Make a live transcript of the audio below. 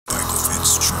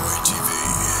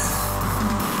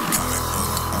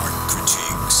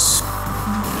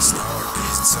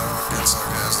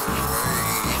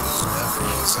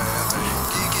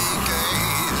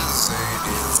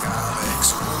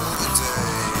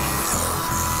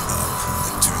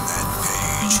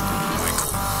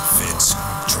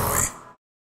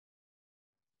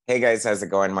Hey guys, how's it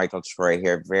going? Michael Troy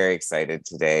here. Very excited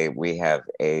today. We have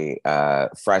a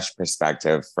fresh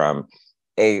perspective from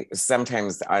a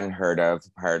sometimes unheard of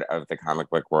part of the comic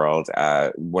book world.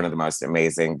 One of the most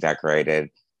amazing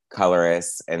decorated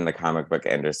colorists in the comic book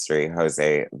industry,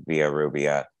 José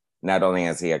Villarrubia. Not only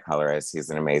is he a colorist, he's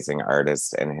an amazing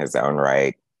artist in his own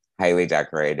right, highly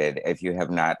decorated. If you have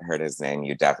not heard his name,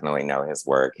 you definitely know his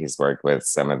work. He's worked with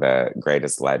some of the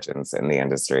greatest legends in the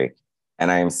industry. And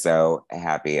I am so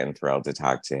happy and thrilled to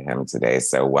talk to him today.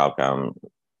 So, welcome,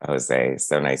 Jose.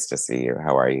 So nice to see you.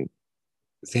 How are you?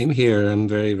 Same here. I'm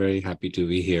very, very happy to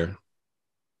be here.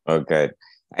 Oh, good.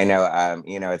 I know,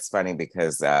 it's funny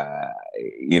because,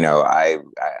 I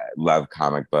love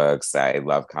comic books. I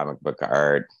love comic book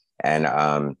art. And,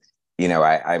 I'm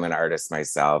an artist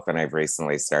myself, and I've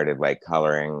recently started like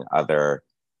coloring other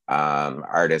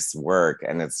artists' work.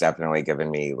 And it's definitely given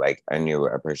me like a new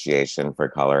appreciation for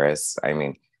colorists. I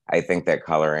mean, I think that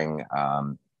coloring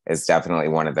is definitely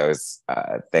one of those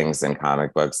things in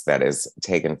comic books that is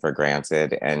taken for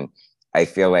granted. And I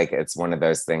feel like it's one of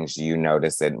those things you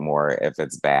notice it more if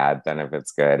it's bad than if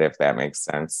it's good, if that makes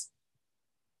sense.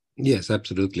 Yes,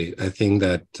 absolutely. I think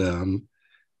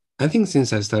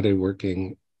since I started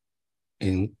working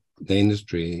in the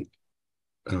industry,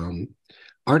 um,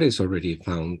 artists already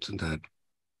found that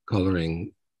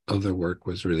coloring of their work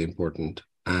was really important.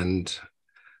 And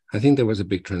I think there was a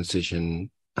big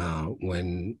transition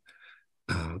when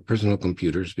personal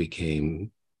computers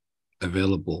became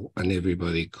available and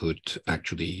everybody could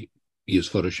actually use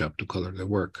Photoshop to color their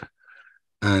work.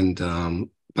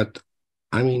 But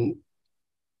I mean,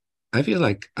 I feel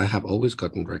like I have always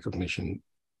gotten recognition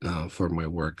for my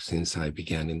work since I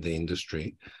began in the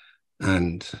industry.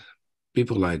 And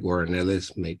people like Warren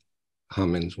Ellis made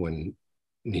comments when,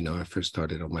 I first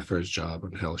started on my first job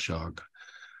on Hellshock.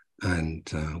 And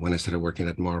when I started working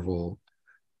at Marvel,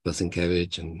 Bill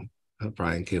Sienkiewicz and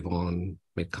Brian K. Vaughan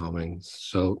made comments.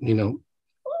 So,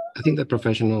 I think that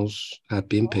professionals have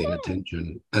been paying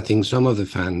attention. I think some of the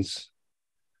fans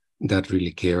that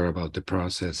really care about the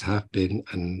process have been,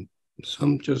 and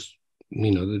some just, they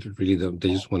really don't, they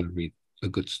just want to read a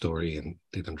good story and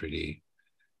they don't really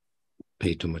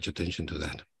pay too much attention to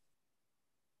that.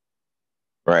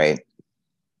 Right.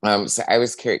 So I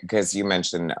was curious because you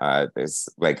mentioned this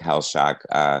like Hell Shock.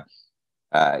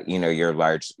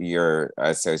 You're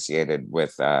associated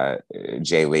with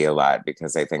Jay Lee a lot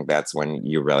because I think that's when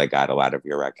you really got a lot of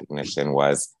your recognition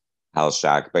was Hell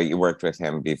Shock. But you worked with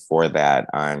him before that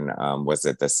on was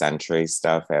it the Sentry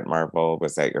stuff at Marvel?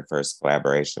 Was that your first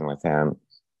collaboration with him?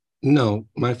 No,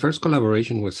 my first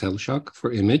collaboration was Hellshock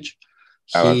for Image.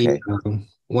 Oh, He, okay.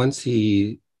 once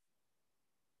he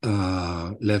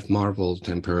left Marvel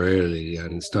temporarily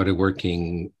and started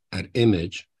working at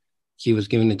Image, he was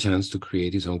given a chance to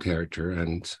create his own character,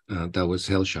 and that was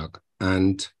Hellshock.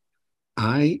 And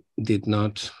I did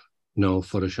not know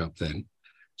Photoshop then.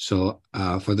 So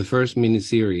for the first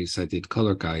miniseries, I did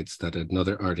color guides that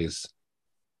another artist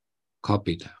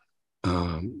copied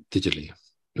digitally,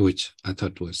 which I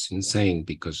thought was insane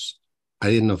because I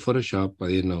didn't know Photoshop. I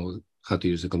didn't know how to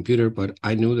use a computer, but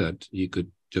I knew that you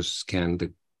could just scan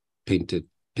the painted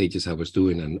pages I was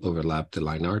doing and overlap the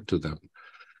line art to them.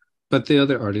 But the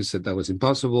other artist said that was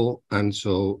impossible. And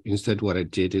so instead, what I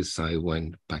did is I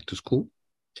went back to school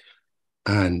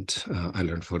and I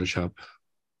learned Photoshop.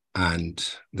 And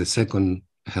the second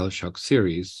Hellshock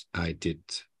series, I did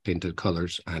painted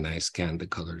colors and I scanned the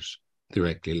colors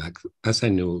directly, like as I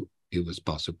knew it was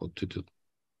possible to do.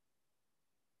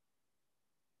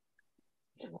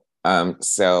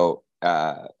 So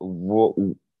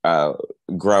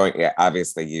growing, yeah,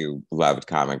 obviously you loved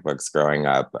comic books growing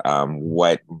up.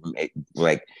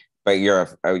 Like, but you're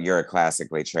a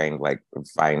classically trained like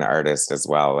fine artist as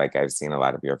well. Like I've seen a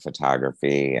lot of your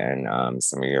photography and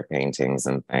some of your paintings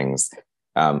and things.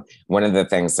 One of the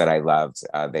things that I loved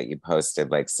that you posted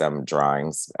like some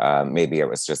drawings. Maybe it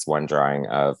was just one drawing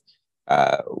of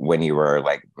when you were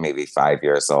like maybe 5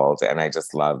 years old, and I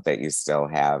just love that you still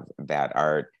have that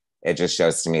art. It just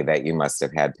shows to me that you must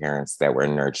have had parents that were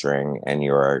nurturing in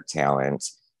your talent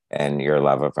and your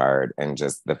love of art, and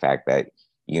just the fact that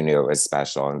you knew it was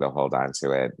special and to hold on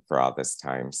to it for all this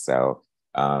time. So,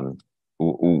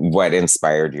 what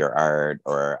inspired your art,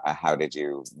 or how did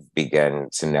you begin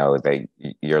to know that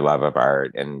your love of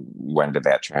art, and when did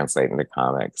that translate into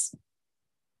comics?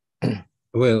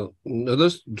 Well,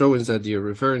 those drawings that you're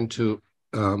referring to,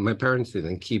 my parents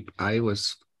didn't keep. I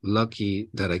was lucky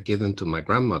that I gave them to my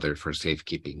grandmother for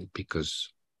safekeeping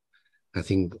because I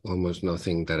think almost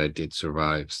nothing that I did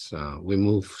survives. We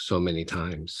moved so many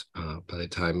times. By the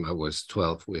time I was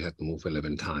 12, we had moved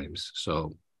 11 times.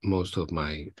 So most of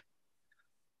my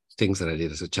things that I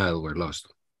did as a child were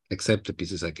lost, except the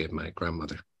pieces I gave my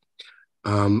grandmother.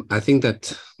 I think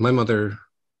that my mother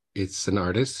is an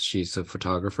artist. She's a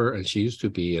photographer, and she used to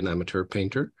be an amateur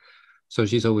painter. So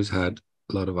she's always had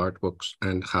a lot of art books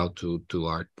and how to do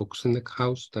art books in the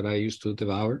house that I used to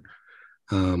devour.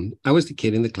 I was the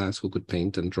kid in the class who could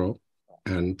paint and draw,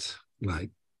 and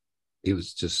like it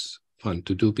was just fun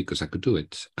to do because I could do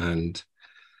it. And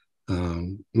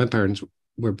my parents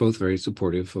were both very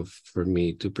supportive of for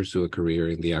me to pursue a career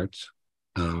in the arts.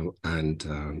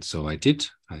 So I did.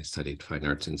 I studied fine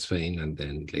arts in Spain and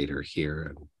then later here,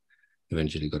 and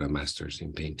eventually got a master's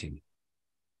in painting.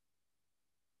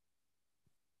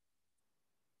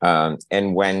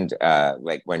 And when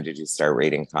did you start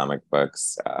reading comic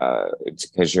books?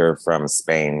 Because you're from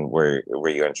Spain, were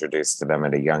you introduced to them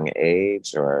at a young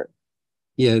age, or?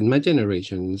 Yeah, in my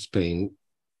generation in Spain,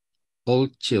 all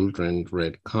children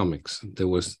read comics. I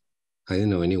didn't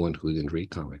know anyone who didn't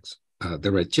read comics. They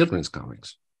read children's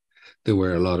comics. There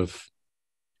were a lot of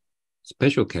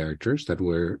special characters that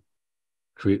were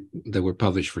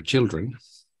published for children,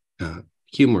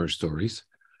 humor stories,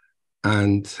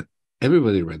 and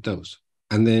everybody read those.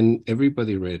 And then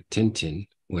everybody read Tintin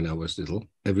when I was little.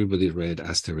 Everybody read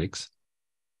Asterix.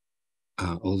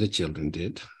 All the children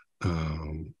did.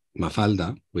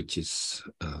 Mafalda, which is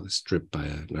a strip by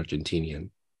an Argentinian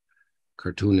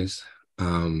cartoonist.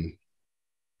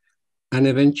 And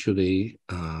eventually,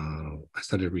 I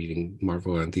started reading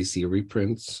Marvel and DC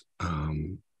reprints.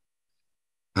 And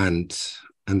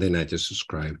then I just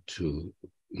subscribed to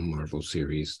Marvel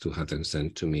series to have them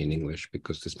sent to me in English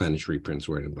because the Spanish reprints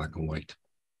were in black and white.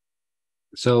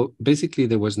 So basically,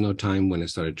 there was no time when I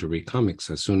started to read comics.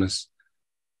 As soon as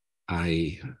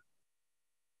I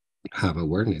have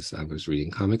awareness, I was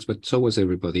reading comics, but so was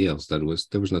everybody else. There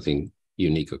was nothing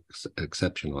unique or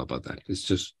exceptional about that. It's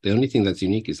just the only thing that's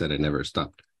unique is that I never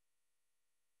stopped.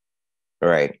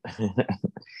 Right.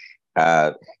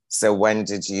 So when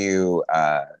did you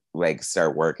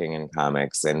start working in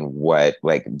comics, and what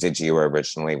did you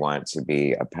originally want to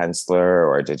be a penciler,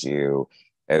 or did you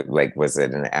was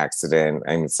it an accident?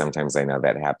 I mean, sometimes I know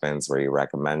that happens where you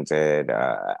recommended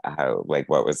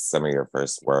what was some of your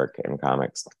first work in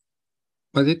comics?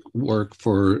 I did work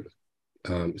for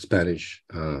Spanish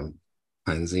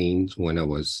fanzines when I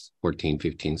was 14,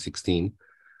 15, 16.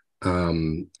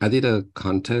 I did a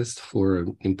contest for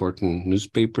an important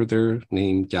newspaper there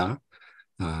named Ja,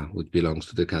 which belongs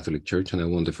to the Catholic Church, and I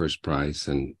won the first prize.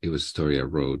 And it was a story I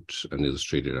wrote and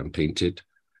illustrated and painted.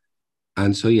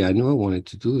 And so, yeah, I knew I wanted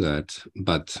to do that,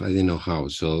 but I didn't know how.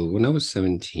 So when I was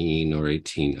 17 or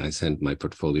 18, I sent my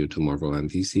portfolio to Marvel and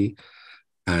DC,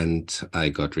 and I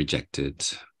got rejected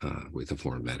with a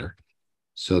form letter.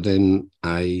 So then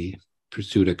I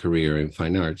pursued a career in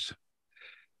fine arts.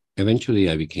 Eventually,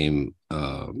 I became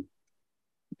a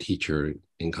teacher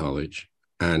in college.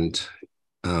 And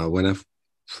when I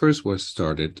first was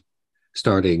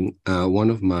starting, one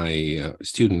of my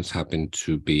students happened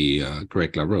to be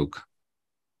Greg LaRocque,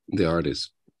 the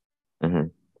artist, Mm-hmm.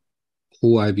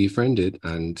 who I befriended.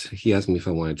 And he asked me if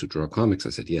I wanted to draw comics. I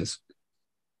said yes.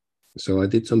 So I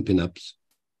did some pinups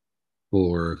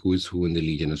for Who is Who in the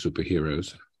Legion of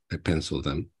Superheroes. I penciled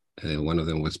them. One of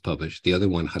them was published. The other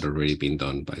one had already been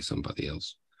done by somebody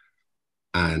else.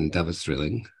 And that was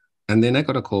thrilling. And then I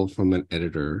got a call from an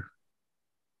editor,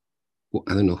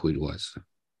 I don't know who it was,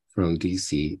 from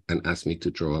DC, and asked me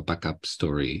to draw a backup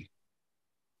story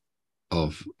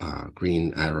of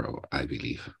Green Arrow, I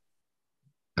believe.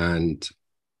 And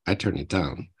I turned it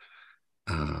down,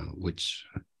 which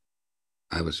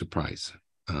I was surprised.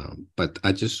 But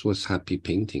I just was happy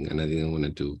painting, and I didn't want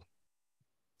to do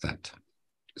that.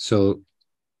 So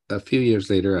a few years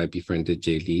later, I befriended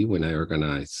Jay Lee when I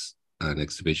organized an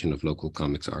exhibition of local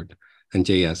comics art. And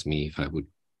Jay asked me if I would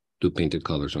do painted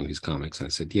colors on his comics. I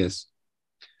said yes.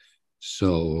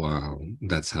 So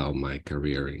that's how my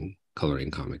career in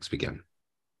coloring comics began.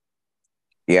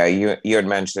 Yeah, you had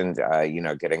mentioned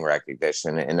getting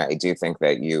recognition, and I do think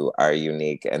that you are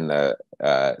unique in the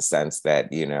sense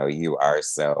that you are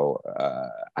so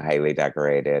highly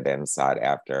decorated and sought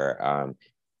after.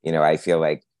 I feel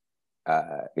like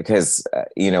because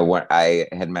when I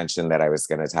had mentioned that I was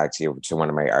going to talk to one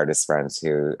of my artist friends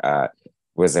who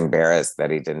was embarrassed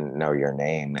that he didn't know your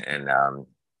name, and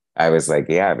I was like,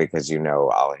 yeah, because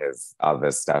all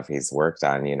the stuff he's worked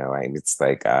on, it's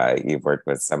like you've worked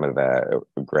with some of the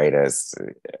greatest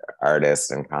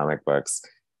artists in comic books.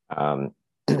 Um,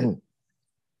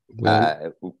 Well,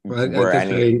 I were guess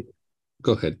any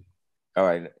go ahead.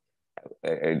 Oh,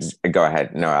 Go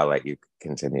ahead. No, I'll let you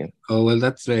continue. Oh, well,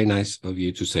 that's very nice of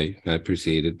you to say. I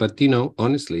appreciate it. But,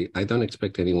 honestly, I don't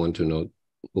expect anyone to know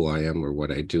who I am or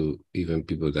what I do, even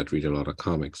people that read a lot of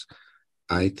comics.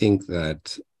 I think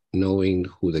that knowing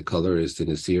who the colorist in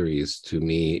a series to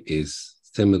me is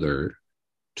similar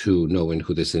to knowing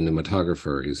who the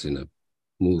cinematographer is in a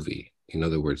movie. In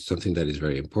other words, something that is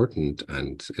very important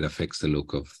and it affects the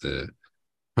look of the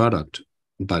product,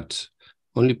 but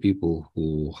only people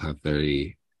who have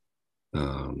very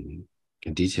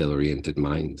detail-oriented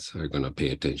minds are going to pay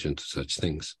attention to such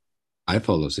things. I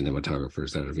follow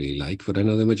cinematographers that I really like, but I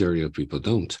know the majority of people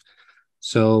don't.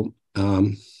 So,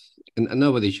 and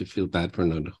nobody should feel bad for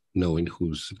not knowing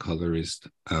who's a colorist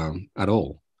at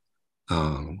all.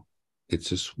 It's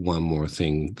just one more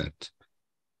thing that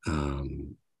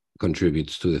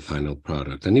contributes to the final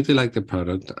product. And if they like the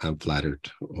product, I'm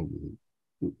flattered.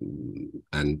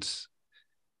 And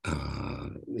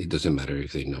it doesn't matter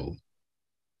if they know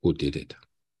who did it.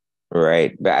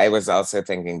 Right. But I was also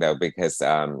thinking though, because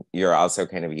you're also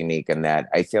kind of unique in that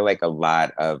I feel like a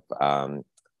lot of,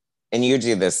 and you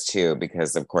do this too,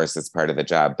 because of course it's part of the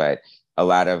job, but a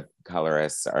lot of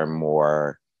colorists are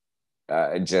more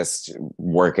just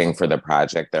working for the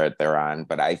project they're on.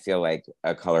 But I feel like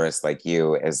a colorist like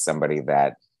you is somebody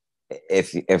that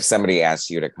if somebody asks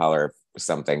you to color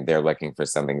something, they're looking for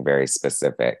something very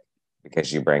specific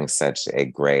because you bring such a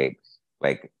great,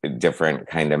 like, different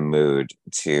kind of mood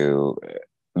to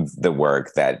the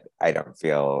work that I don't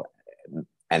feel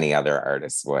any other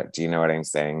artist would. Do you know what I'm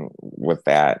saying with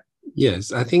that?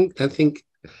 Yes, I think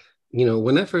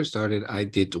when I first started, I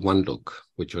did one look,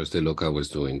 which was the look I was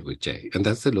doing with Jay, and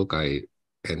that's the look I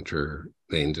enter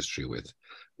the industry with.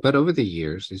 But over the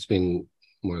years, it's been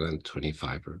more than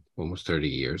 25 or almost 30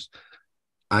 years.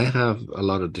 I have a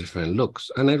lot of different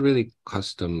looks, and I really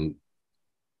custom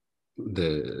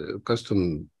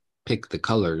pick the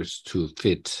colors to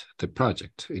fit the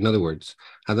project. In other words,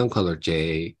 I don't color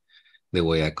Jay the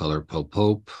way I color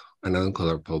Pope, and I don't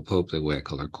color Pope the way I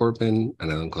color Corbin,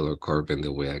 and I don't color Corbin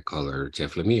the way I color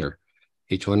Jeff Lemire.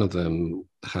 Each one of them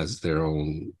has their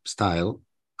own style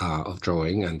of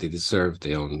drawing, and they deserve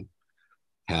their own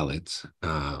palettes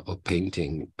of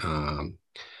painting.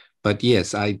 But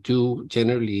yes, I do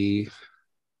generally,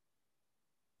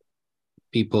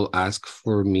 people ask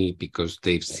for me because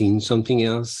they've seen something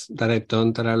else that I've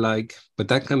done that I like, but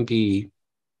that can be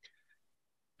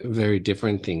very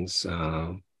different things.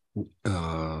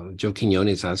 Joe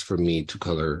Quinones asked for me to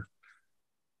color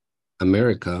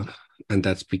America, and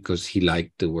that's because he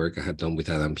liked the work I had done with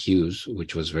Adam Hughes,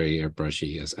 which was very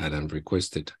airbrushy, as Adam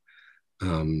requested.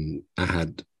 I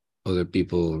had other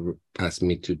people ask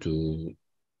me to do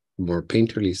more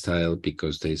painterly style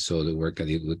because they saw the work I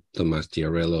did with Tomas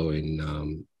Giarello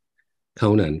in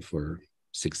Conan for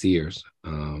 6 years.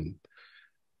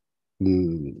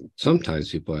 Sometimes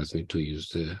people ask me to use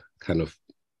the kind of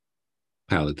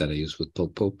palette that I use with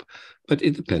Pope, but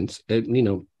it depends.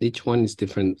 Each one is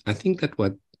different. I think that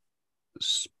what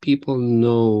people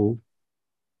know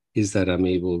is that I'm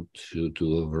able to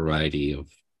do a variety of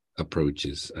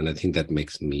approaches, and I think that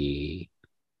makes me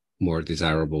more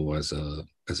desirable as a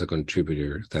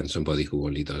contributor than somebody who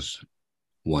only does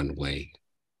one way,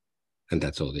 and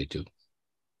that's all they do.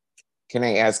 Can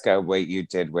I ask what you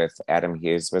did with Adam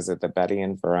Hughes? Was it the Betty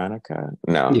and Veronica?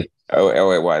 No. Yeah.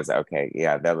 Oh, it was. Okay.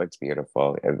 Yeah, that looked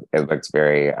beautiful. It looked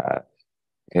very,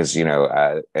 because,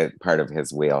 part of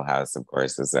his wheelhouse, of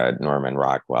course, is Norman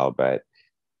Rockwell, but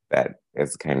that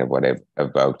is kind of what it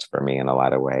evoked for me in a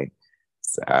lot of ways.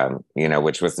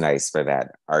 Which was nice for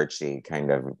that Archie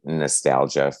kind of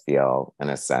nostalgia feel in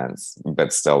a sense,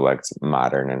 but still looked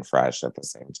modern and fresh at the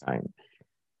same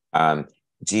time.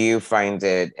 Do you find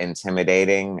it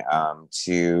intimidating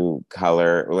to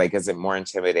color? Like, is it more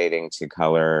intimidating to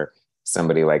color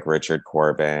somebody like Richard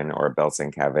Corbin or Bill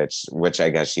Sienkiewicz, which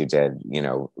I guess you did,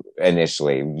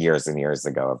 initially years and years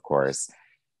ago, of course,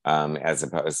 as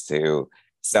opposed to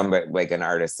somebody like an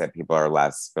artist that people are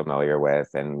less familiar with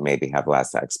and maybe have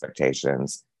less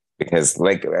expectations? Because,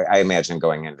 like, I imagine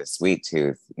going into Sweet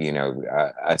Tooth,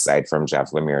 aside from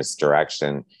Jeff Lemire's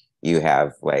direction, you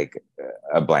have like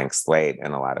a blank slate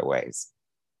in a lot of ways.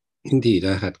 Indeed,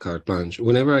 I had carte blanche.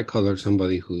 Whenever I color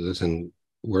somebody who doesn't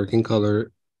work in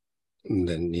color,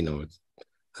 then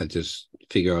I just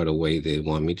figure out a way they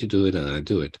want me to do it, and I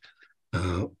do it.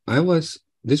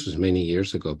 This was many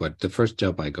years ago, but the first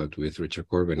job I got with Richard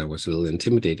Corbin, I was a little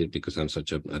intimidated because I'm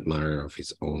such an admirer of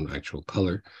his own actual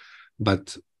color.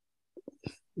 But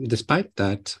despite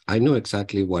that, I knew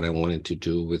exactly what I wanted to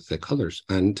do with the colors,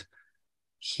 and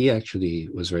he actually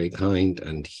was very kind,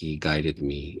 and he guided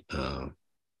me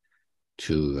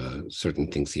to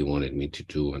certain things he wanted me to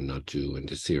do and not do in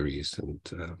the series. And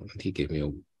he gave me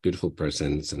a beautiful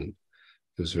presents, and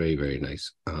it was very, very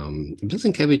nice.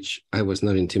 Blazenkevich, I was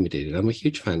not intimidated. I'm a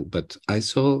huge fan, but I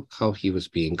saw how he was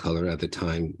being colored at the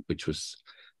time, which was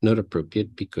not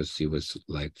appropriate because he was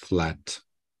like flat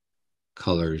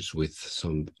colors with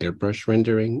some airbrush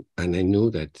rendering. And I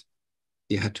knew that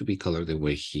it had to be colored the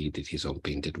way he did his own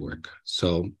painted work.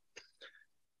 So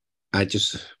I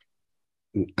just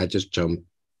jumped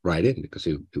right in because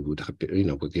it would have,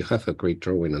 when you have a great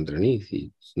drawing underneath,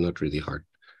 it's not really hard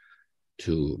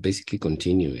to basically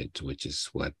continue it, which is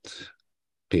what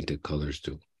painted colors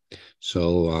do.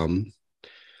 So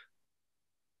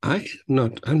I'm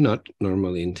not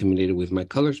normally intimidated with my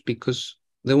colors, because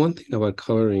the one thing about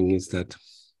coloring is that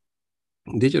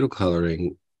digital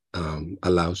coloring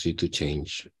allows you to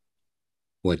change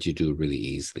what you do really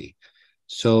easily.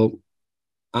 So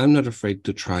I'm not afraid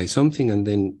to try something, and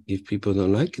then if people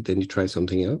don't like it, then you try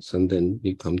something else, and then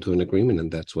you come to an agreement,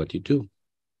 and that's what you do.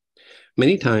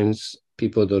 Many times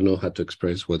people don't know how to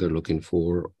express what they're looking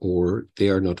for, or they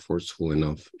are not forceful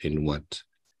enough in what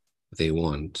they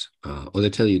want, or they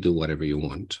tell you do whatever you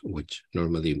want, which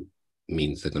normally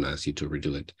means they're going to ask you to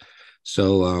redo it.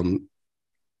 So,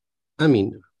 I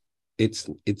mean, it's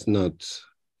not,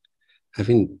 I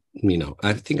think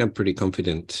I'm pretty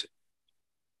confident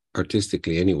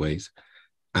artistically anyways.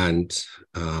 And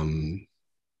now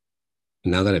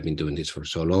that I've been doing this for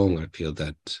so long, I feel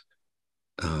that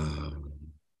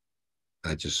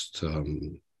I just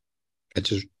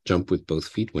jump with both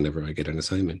feet whenever I get an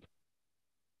assignment.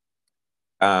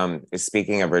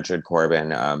 Speaking of Richard Corbin,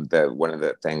 one of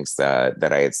the things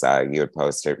that I saw you had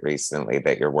posted recently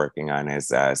that you're working on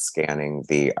is scanning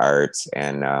the art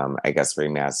and I guess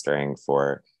remastering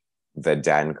for the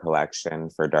Den collection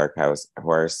for Dark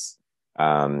Horse.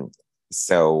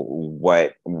 So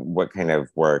what kind of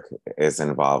work is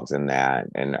involved in that?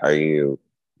 And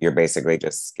you're basically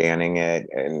just scanning it,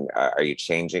 and are you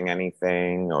changing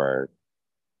anything or?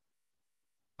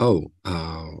 Oh,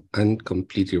 I'm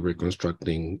completely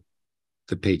reconstructing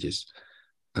the pages.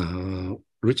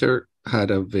 Richard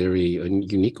had a very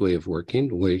unique way of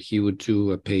working, where he would do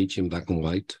a page in black and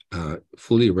white,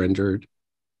 fully rendered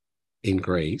in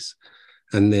grays,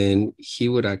 and then he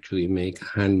would actually make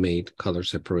handmade color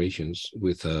separations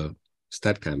with a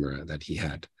stat camera that he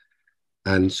had.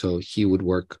 And so he would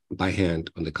work by hand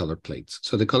on the color plates.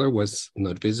 So the color was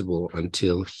not visible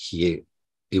until it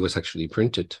was actually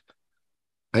printed.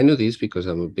 I know this because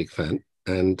I'm a big fan.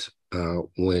 And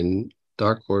when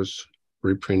Dark Horse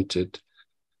reprinted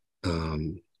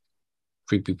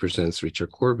Creepy Presents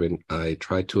Richard Corbin, I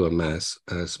tried to amass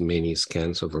as many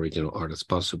scans of original art as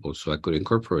possible so I could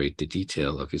incorporate the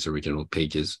detail of his original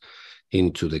pages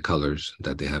into the colors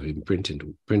that they have been printed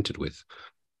with.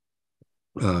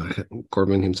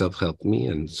 Corbin himself helped me,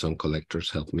 and some collectors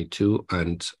helped me too.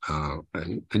 And I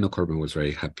know Corbin was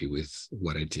very happy with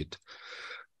what I did.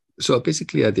 So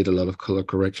basically, I did a lot of color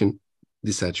correction,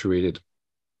 desaturated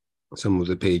some of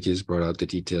the pages, brought out the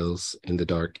details in the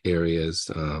dark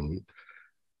areas,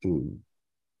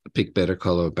 picked better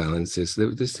color balances.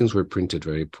 These things were printed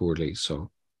very poorly,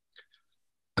 so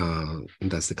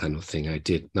that's the kind of thing I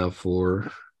did. Now,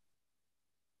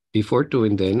 before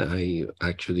doing Den, I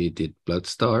actually did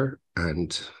Bloodstar,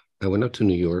 and I went out to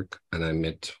New York and I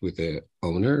met with the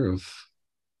owner of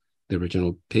the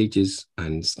original pages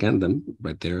and scanned them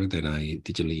right there. Then I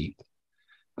digitally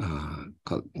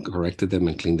corrected them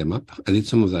and cleaned them up. I did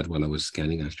some of that while I was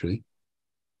scanning, actually.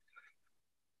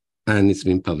 And it's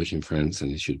been published in France,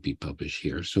 and it should be published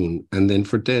here soon. And then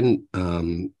for Den,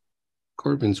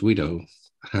 Corbin's widow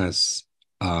has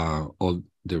all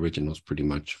the originals pretty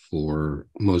much for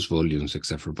most volumes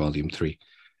except for volume 3.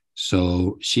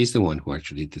 So she's the one who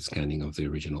actually did the scanning of the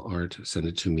original art, sent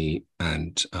it to me,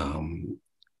 and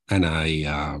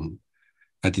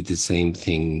I did the same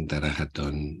thing that I had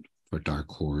done for Dark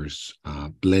Horse,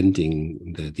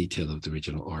 blending the detail of the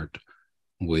original art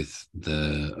with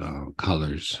the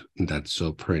colors that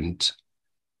so print,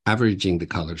 averaging the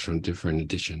colors from different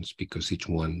editions because each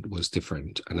one was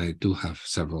different. And I do have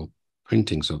several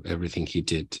printings of everything he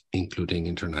did, including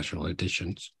international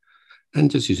editions, and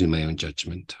just using my own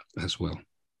judgment as well.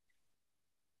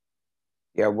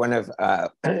 Yeah, one of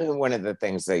the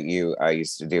things that you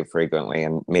used to do frequently,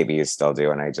 and maybe you still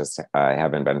do, and I just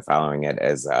haven't been following it,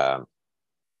 is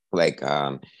like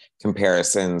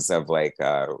comparisons of like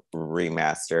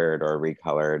remastered or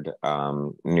recolored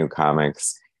new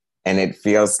comics, and it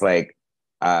feels like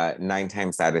 9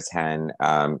 times out of 10,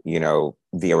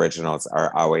 the originals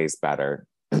are always better.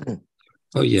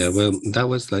 Oh yeah, well, that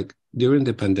was like during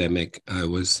the pandemic, I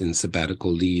was in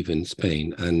sabbatical leave in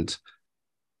Spain, and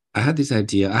I had this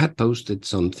idea. I had posted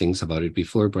some things about it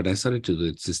before, but I started to do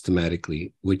it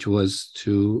systematically, which was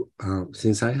to,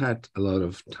 since I had a lot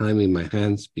of time in my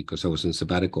hands because I was in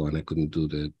sabbatical and I couldn't do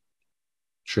the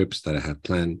trips that I had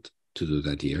planned to do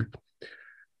that year,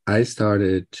 I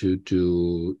started to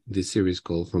do this series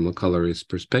called From a Colorist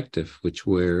Perspective, which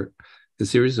were a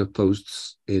series of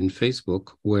posts in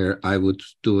Facebook where I would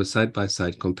do a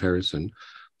side-by-side comparison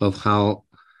of how,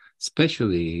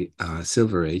 especially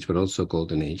Silver Age, but also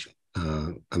Golden Age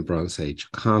and Bronze Age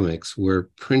comics were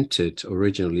printed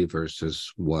originally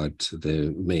versus what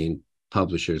the main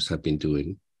publishers have been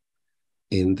doing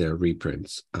in their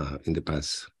reprints in the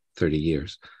past 30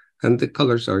 years. And the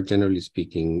colors are, generally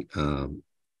speaking,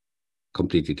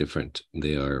 completely different.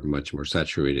 They are much more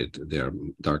saturated. They are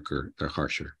darker. They're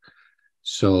harsher.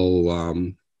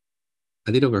 So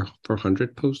I did over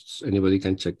 400 posts. Anybody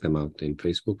can check them out in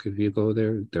Facebook if you go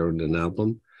there. They're on an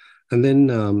album. And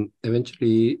then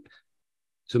eventually,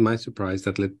 to my surprise,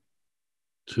 that led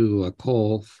to a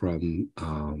call from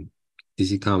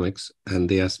DC Comics, and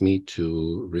they asked me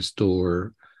to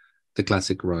restore the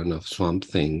classic run of Swamp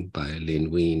Thing by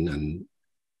Lynn Wein and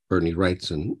Bernie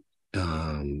Wrightson,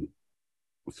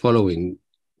 following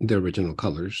the original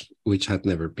colors, which had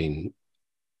never been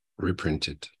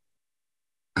reprinted.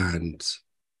 And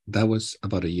that was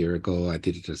about a year ago. I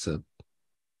did it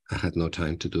I had no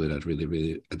time to do it.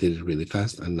 I did it really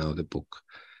fast. And now the book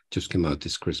just came out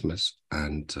this Christmas,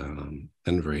 and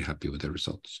I'm very happy with the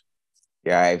results.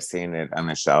 Yeah, I've seen it on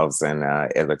the shelves, and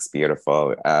it looks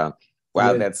beautiful.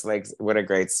 Wow, that's like, what a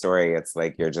great story. It's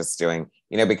like you're just doing,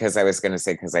 because I was going to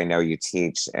say, because I know you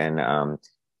teach, and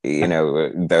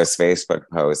those Facebook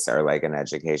posts are like an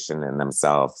education in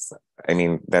themselves. I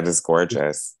mean, that is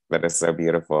gorgeous. That is so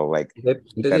beautiful. Like they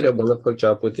did a wonderful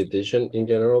job with edition in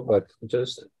general, but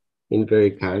just in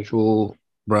very casual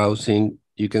browsing,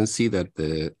 you can see that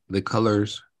the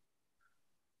colors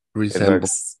resemble. It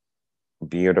looks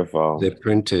beautiful. They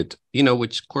printed,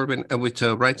 which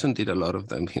Wrightson did a lot of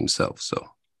them himself. So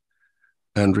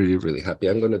I'm really, really happy.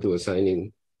 I'm going to do a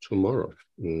signing tomorrow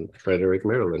in Frederick,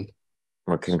 Maryland.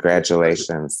 Well,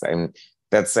 congratulations.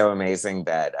 That's so amazing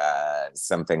that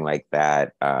something like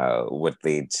that would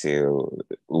lead to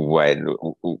what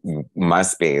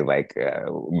must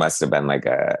have been like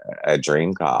a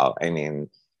dream call. I mean,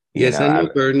 yes, I knew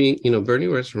Bernie. Bernie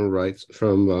was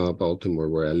from Baltimore,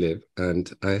 where I live,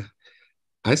 and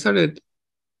I started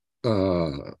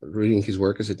reading his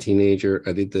work as a teenager.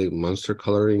 I did the monster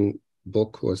coloring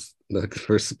book, was the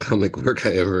first comic work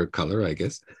I ever color, I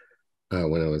guess,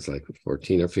 when I was like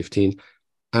 14 or 15.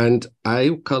 And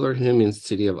I colored him in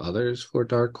City of Others for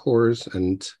Dark Horse,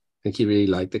 and he really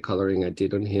liked the coloring I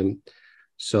did on him.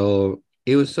 So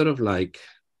it was sort of like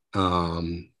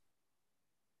I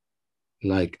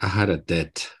had a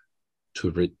debt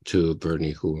to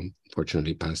Bernie, who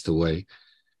unfortunately passed away,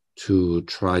 to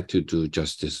try to do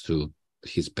justice to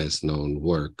his best known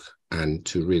work and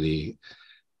to really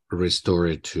restore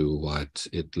it to what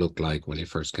it looked like when it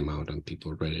first came out and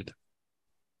people read it.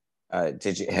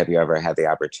 Have you ever had the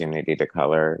opportunity to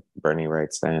color Bernie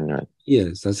Wrightson? Or?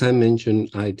 Yes, as I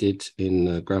mentioned, I did in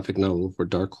a graphic novel for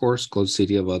Dark Horse called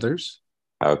City of Others.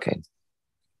 Okay.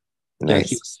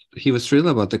 Nice. Yeah, he was thrilled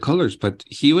about the colors, but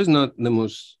he was not the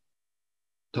most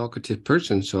talkative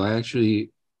person. So I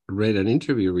actually read an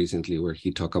interview recently where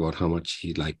he talked about how much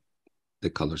he liked the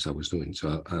colors I was doing.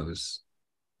 So I was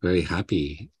very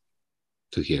happy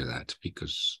to hear that,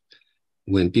 because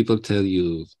when people tell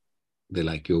you they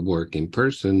like your work in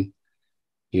person,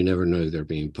 you never know if they're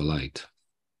being polite.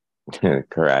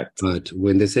 Correct. But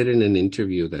when they said in an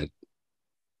interview that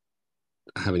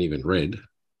I haven't even read,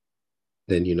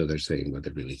 then they're saying what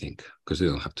they really think, because they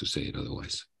don't have to say it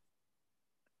otherwise.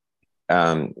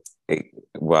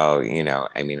 Well,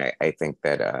 I mean, I think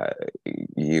that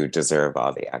you deserve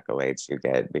all the accolades you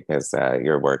get, because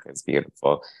your work is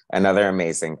beautiful. Another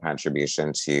amazing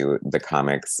contribution to the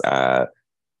comics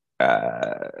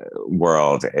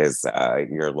world is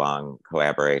your long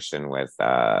collaboration with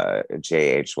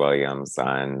J.H. Williams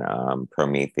on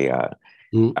Promethea.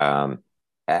 Mm-hmm.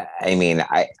 I mean,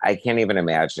 I can't even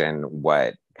imagine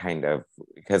what kind of,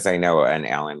 because I know an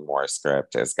Alan Moore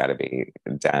script has got to be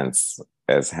dense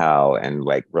as hell and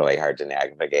like really hard to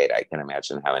navigate. I can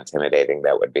imagine how intimidating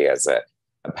that would be as a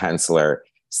penciler.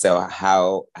 So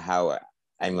how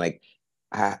I'm like,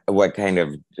 what kind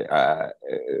of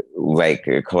like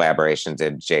collaboration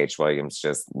did J.H. Williams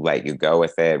just let you go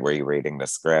with it? Were you reading the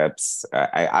scripts?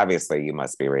 Obviously you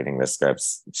must be reading the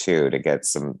scripts too to get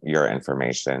your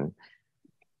information.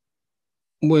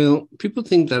 Well, people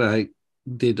think that I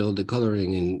did all the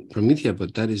coloring in Promethea,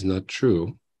 but that is not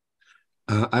true.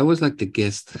 I was like the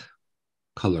guest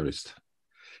colorist.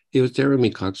 It was Jeremy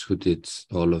Cox who did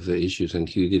all of the issues, and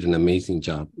he did an amazing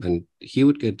job. And he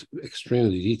would get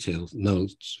extremely detailed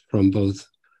notes from both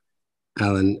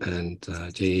Alan and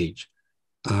JH.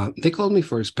 They called me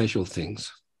for special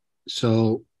things.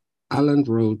 So Alan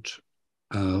wrote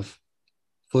a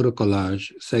photo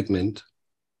collage segment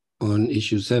on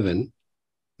issue 7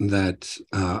 that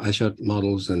I shot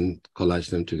models and collaged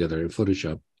them together in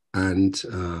Photoshop. And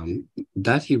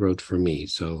that he wrote for me.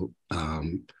 So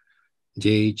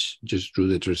JH just drew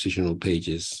the transitional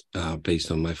pages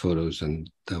based on my photos, and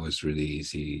that was really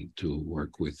easy to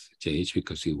work with JH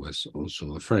because he was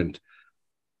also a friend.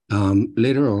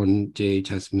 Later on,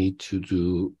 JH asked me to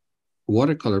do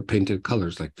watercolor painted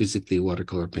colors, like physically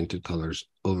watercolor painted colors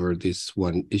over this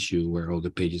one issue where all the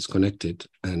pages connected,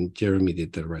 and Jeremy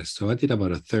did the rest. So I did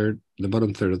about a third, the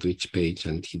bottom third of each page,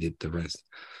 and he did the rest.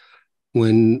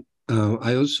 When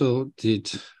I also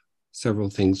did several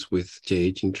things with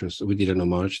JH interest. We did an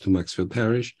homage to Maxfield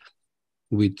Parrish.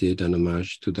 We did an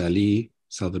homage to Dali,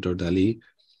 Salvador Dali.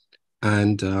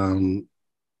 And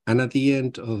at the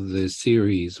end of the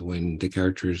series, when the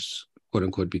characters, quote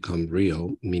unquote, become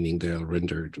real, meaning they are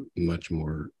rendered much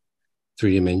more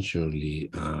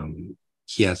three-dimensionally,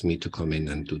 he asked me to come in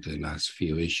and do the last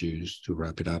few issues to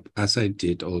wrap it up, as I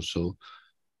did also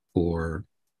for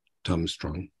Tom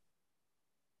Strong.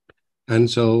 And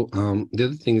so the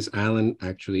other thing is Alan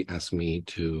actually asked me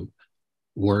to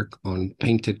work on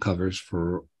painted covers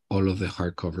for all of the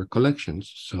hardcover collections.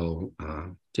 So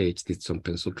JH did some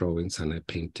pencil drawings, and I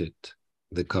painted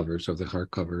the covers of the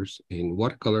hardcovers in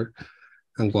watercolor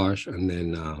and gouache, and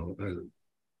then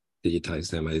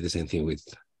digitized them. I did the same thing with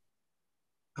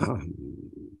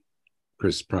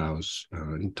Chris Sprouse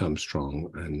and Tom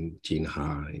Strong and Gene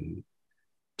Ha in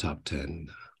Top 10.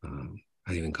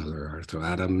 I even color Arthur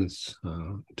Adams,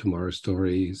 Tomorrow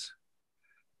Stories,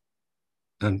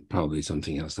 and probably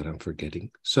something else that I'm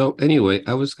forgetting. So anyway,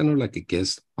 I was kind of like a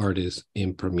guest artist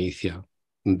in Promethea,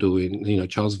 doing,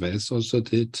 Charles Vess also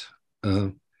did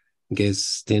a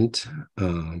guest stint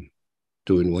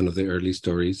doing one of the early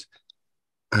stories.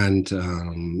 And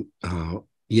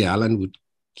Alan would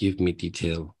give me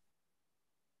detailed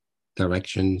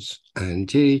directions, and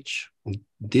JH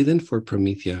didn't for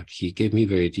Promethea. He gave me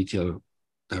very detailed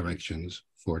directions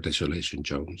for Desolation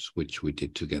Jones, which we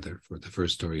did together for the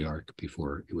first story arc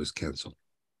before it was canceled.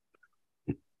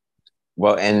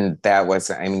 Well, and that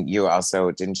was, you also,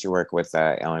 didn't you work with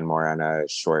Ellen Moore on a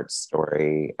short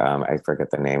story? I forget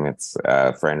the name. It's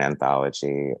for an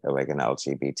anthology, like an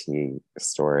LGBT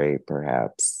story,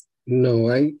 perhaps. No,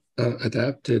 I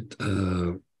adapted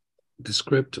the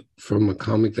script from a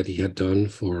comic that he had done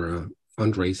for a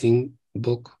fundraising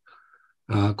book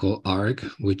called ARG,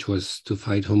 which was to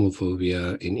fight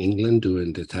homophobia in England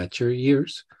during the Thatcher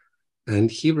years.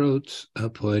 And he wrote a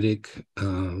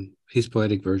his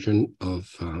poetic version of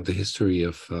the history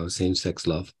of same-sex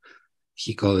love.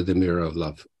 He called it The Mirror of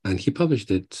Love. And he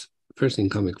published it first in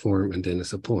comic form and then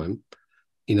as a poem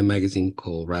in a magazine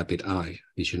called Rapid Eye,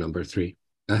 issue number 3.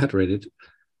 I had read it.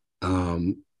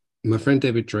 My friend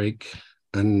David Drake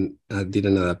and did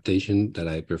an adaptation that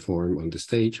I performed on the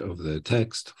stage of the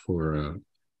text for a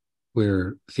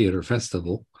queer theater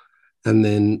festival. And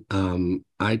then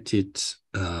I did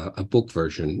a book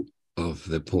version of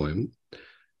the poem,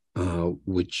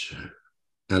 which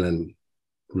Alan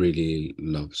really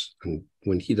loves. And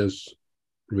when he does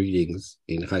readings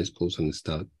in high schools and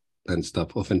stuff,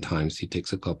 oftentimes he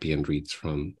takes a copy and reads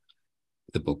from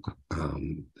the book.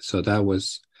 So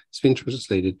it's been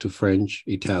translated to French,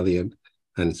 Italian,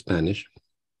 and Spanish.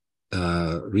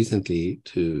 Recently,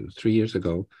 3 years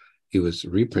ago, it was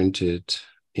reprinted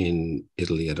in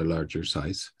Italy at a larger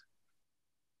size.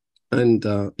 And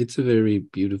it's a very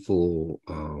beautiful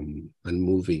and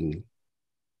moving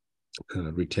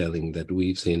retelling that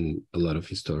weaves in a lot of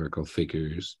historical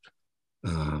figures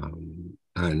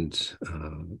and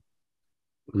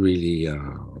really,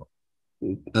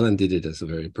 Alan did it as a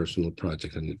very personal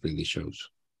project, and it really shows.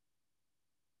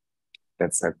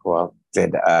 That's so cool.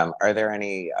 Are there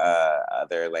any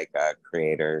other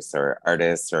creators or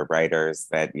artists or writers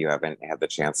that you haven't had the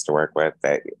chance to work with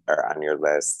that are on your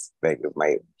list that you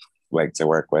might like to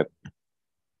work with?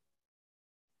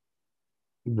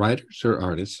 Writers or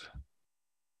artists?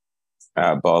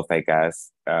 Both, I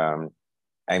guess.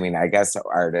 I guess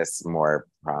artists more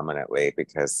prominently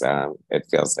because it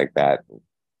feels like that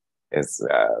is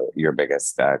your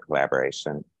biggest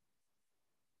collaboration.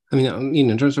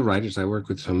 In terms of writers, I work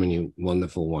with so many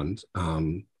wonderful ones.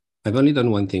 I've only done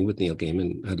one thing with Neil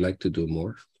Gaiman. I'd like to do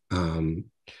more.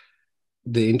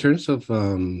 in terms of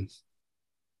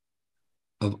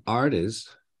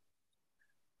artists,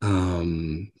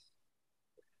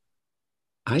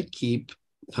 I keep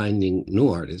finding new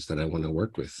artists that I want to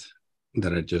work with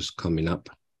that are just coming up.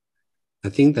 I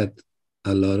think that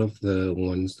a lot of the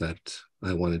ones that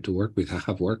I wanted to work with, I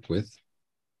have worked with,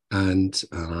 and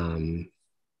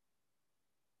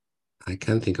I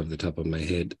can't think of the top of my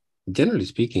head. Generally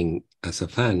speaking, as a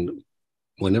fan,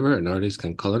 whenever an artist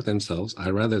can color themselves, I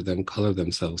rather them color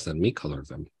themselves than me color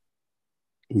them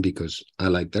because I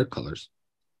like their colors,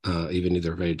 even if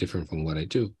they're very different from what I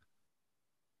do.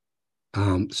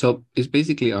 So it's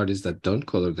basically artists that don't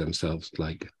color themselves,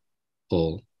 like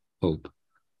Paul, Hope,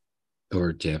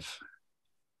 or Jeff,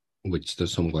 which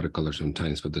does some watercolor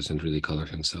sometimes, but doesn't really color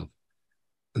himself,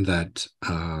 that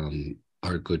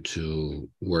are good to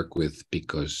work with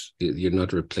because you're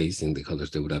not replacing the colors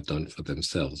they would have done for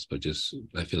themselves, but just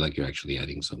I feel like you're actually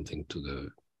adding something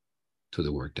to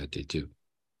the work that they do.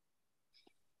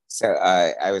 So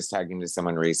I was talking to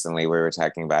someone recently. We were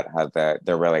talking about how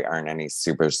there really aren't any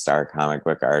superstar comic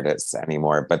book artists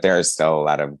anymore, but there are still a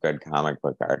lot of good comic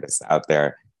book artists out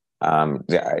there.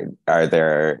 Are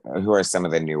there, who are some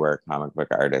of the newer comic book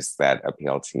artists that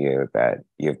appeal to you that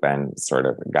you've been sort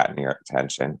of gotten your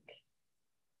attention?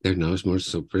 There are no more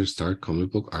superstar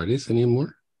comic book artists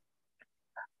anymore.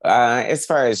 As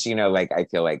far as, like, I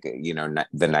feel like,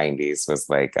 the 90s was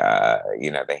like,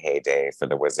 the heyday for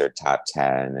the Wizard top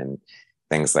 10 and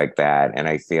things like that. And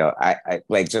I feel, I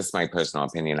like, just my personal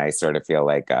opinion, I sort of feel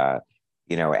like,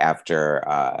 after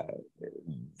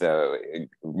the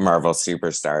Marvel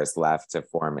superstars left to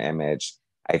form Image,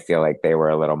 I feel like they were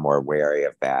a little more wary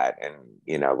of that and,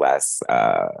 less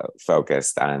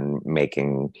focused on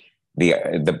making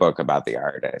the book about the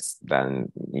artist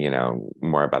than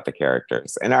more about the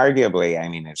characters. And arguably, I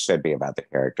mean, it should be about the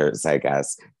characters, I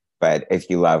guess, but if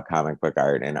you love comic book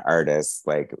art and artists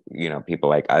like people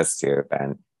like us do,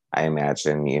 then I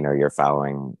imagine you're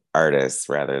following artists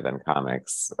rather than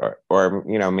comics, or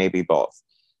maybe both.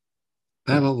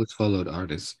 I've always followed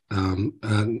artists. And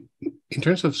in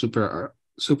terms of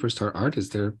superstar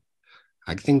artists,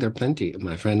 I think there are plenty.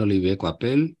 My friend Olivier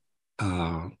Coipel,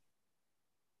 uh,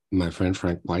 my friend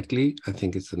Frank Whiteley, I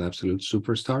think it's an absolute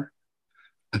superstar.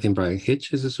 I think Brian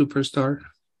Hitch is a superstar.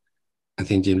 I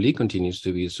think Jim Lee continues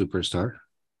to be a superstar.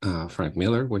 Frank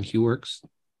Miller, when he works,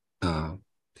 uh,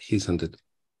 he's on the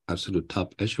absolute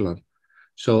top echelon.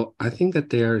 So I think that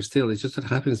they are still, it's just that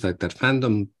happens like that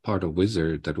fandom part of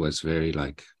Wizard that was very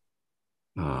like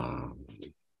uh,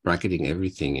 bracketing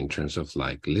everything in terms of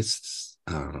like lists,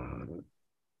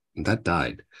 that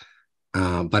died.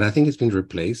 But I think it's been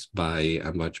replaced by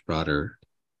a much broader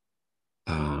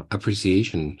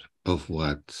appreciation of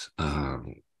what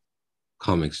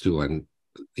comics do. And,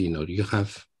 you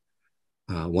have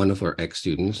one of our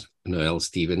ex-students, Noelle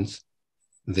Stevens.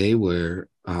 They were,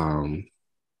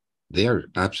 they are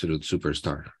absolute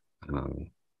superstar.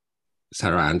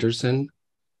 Sarah Anderson,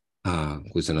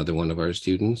 who's another one of our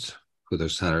students, who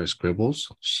does Sarah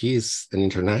Scribbles. She's an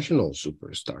international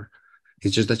superstar.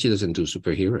 It's just that she doesn't do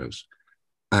superheroes.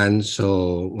 And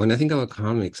so when I think about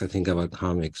comics, I think about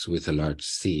comics with a large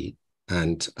C.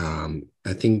 And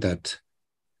I think that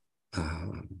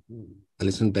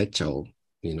Alison Bechdel,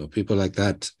 people like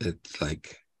that, it's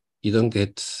like you don't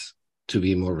get to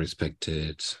be more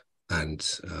respected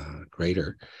and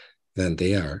greater than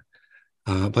they are.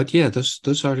 But yeah,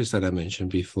 those artists that I mentioned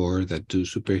before that do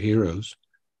superheroes,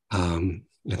 I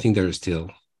think they're still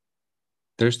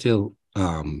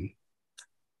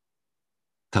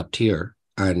top tier,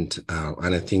 and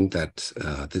I think that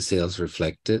the sales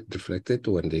reflected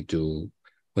when they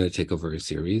take over a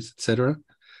series, etc.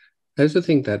 I also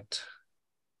think that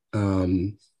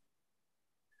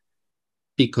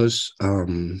because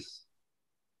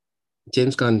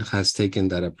James Gunn has taken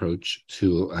that approach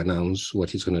to announce what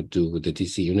he's going to do with the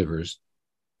DC universe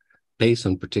based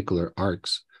on particular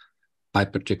arcs by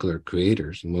particular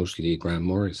creators, mostly Grant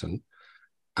Morrison.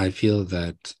 I feel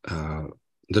that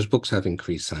those books have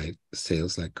increased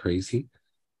sales like crazy.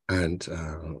 And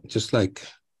just like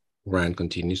Grant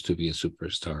continues to be a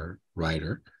superstar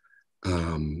writer,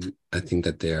 I think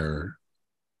that they're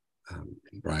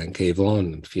Brian K.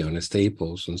 Vaughan, Fiona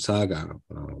Staples, and Saga.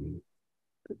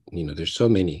 There's so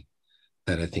many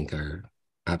that I think are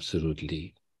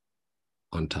absolutely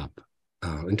on top.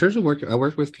 In terms of work, I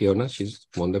work with Fiona. She's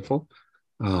wonderful.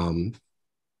 I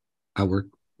work,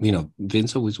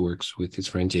 Vince always works with his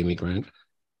friend Jamie Grant.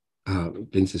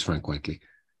 Vince is Frank Whiteley.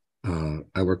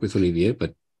 I work with Olivier,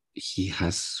 but he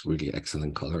has really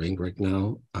excellent coloring right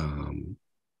now.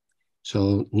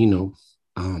 So,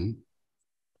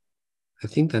 I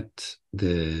think that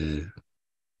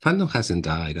fandom hasn't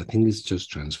died. I think it's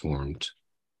just transformed.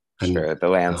 And Sure, the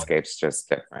landscape's just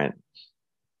different.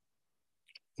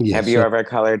 yeah, Have you so ever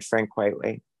colored Frank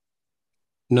Whiteley?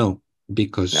 no, No.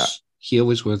 because he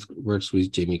always works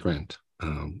with Jamie Grant.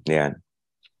 Yeah.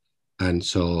 And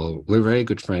so we're very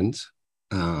good friends.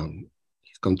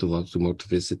 He's come to Baltimore to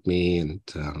visit me, and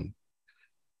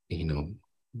you know,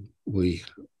 we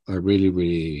are really,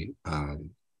 really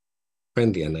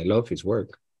friendly, and I love his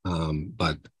work.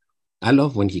 But I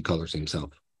love when he colors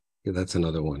himself. Yeah, that's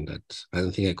another one that I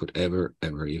don't think I could ever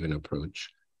even approach.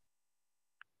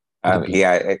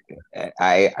 Yeah,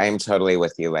 I'm totally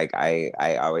with you. Like I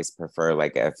always prefer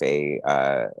like if a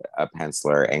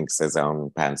penciler inks his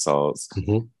own pencils.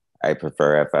 Mhm. I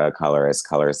prefer if a colorist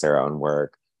colors their own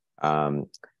work. Um,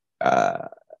 uh,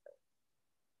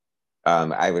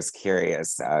 I was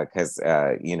curious because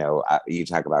you know you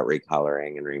talk about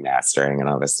recoloring and remastering and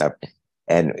all this stuff,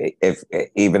 and if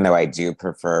even though I do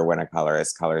prefer when a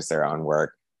colorist colors their own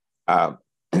work, um,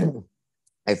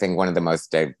 I think one of the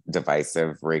most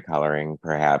divisive recoloring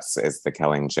perhaps is The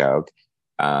Killing Joke.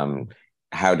 Um,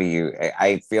 how do you?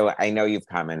 I feel I know you've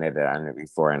commented on it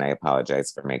before, and I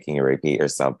apologize for making you repeat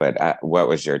yourself. But what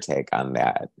was your take on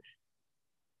that?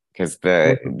 Because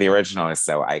the original is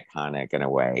so iconic in a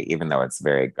way, even though it's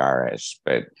very garish.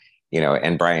 But you know,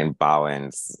 and Brian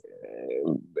Bolland's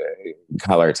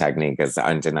color technique is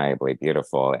undeniably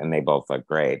beautiful, and they both look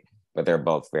great, but they're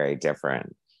both very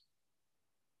different.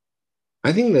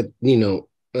 I think that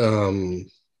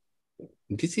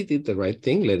DC did the right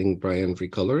thing, letting Brian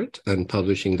recolor it and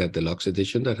publishing that deluxe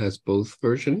edition that has both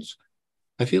versions.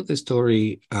 I feel the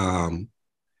story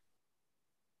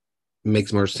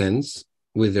makes more sense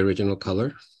with the original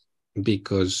color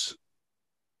because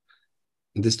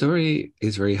the story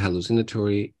is very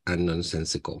hallucinatory and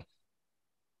nonsensical.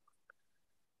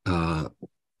 Uh,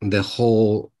 the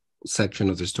whole section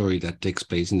of the story that takes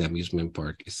place in the amusement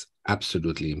park is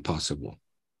absolutely impossible.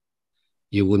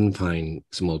 You wouldn't find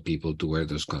small people to wear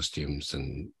those costumes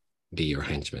and be your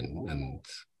henchmen. And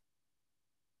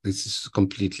this is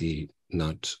completely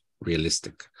not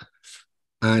realistic.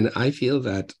 And I feel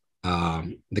that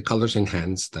the colors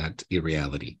enhance that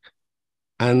irreality.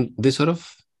 And they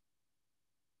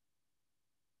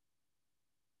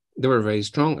were very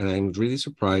strong. And I'm really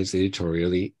surprised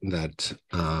editorially that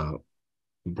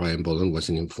Brian Bolland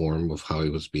wasn't informed of how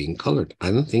it was being colored. I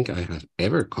don't think I have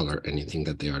ever colored anything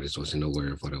that the artist wasn't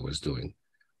aware of what I was doing.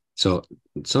 So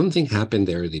something happened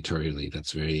there editorially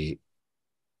that's very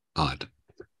odd.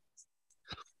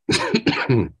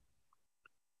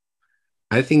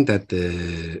 I think that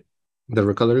the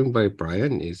recoloring by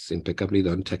Brian is impeccably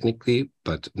done technically,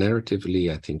 but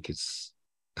narratively, I think it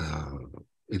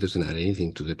doesn't add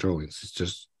anything to the drawings. It's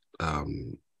just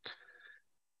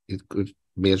it could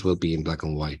may as well be in black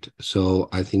and white. So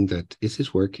I think that it's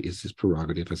his work, it's his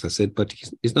prerogative, as I said, but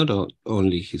it's not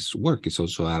only his work, it's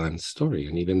also Alan's story.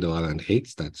 And even though Alan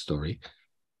hates that story,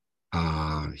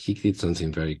 he did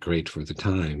something very great for the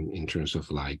time in terms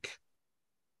of like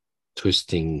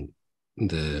twisting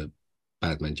the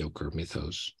Batman Joker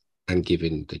mythos and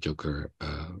giving the Joker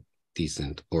a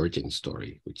decent origin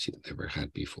story, which he never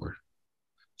had before.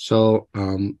 So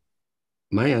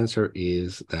my answer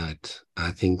is that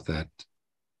I think that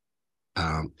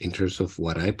in terms of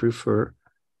what I prefer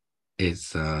is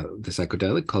the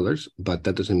psychedelic colors, but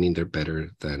that doesn't mean they're better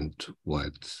than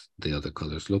what the other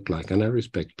colors look like. And I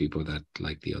respect people that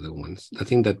like the other ones. I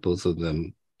think that both of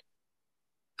them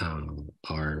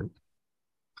are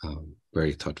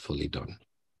very thoughtfully done.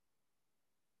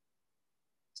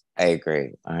 I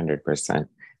agree 100%.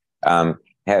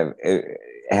 Have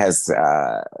has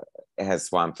has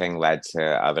Swamp Thing led to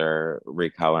other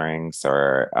recolorings,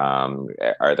 or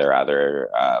are there other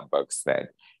books that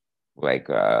like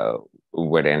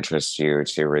would interest you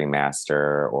to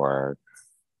remaster or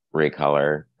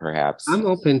recolor, perhaps? I'm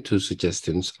open to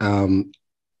suggestions.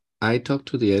 I talked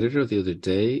to the editor the other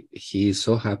day. He's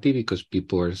so happy because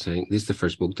people are saying this is the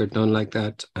first book they're done like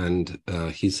that, and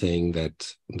he's saying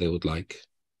that they would like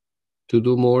to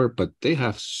do more, but they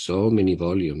have so many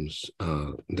volumes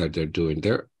that they're doing.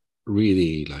 They're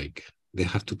really like they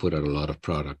have to put out a lot of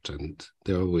product, and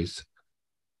they're always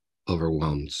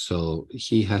overwhelmed. So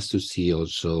he has to see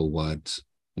also what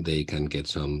they can get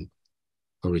some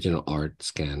original art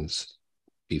scans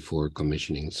before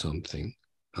commissioning something.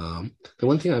 The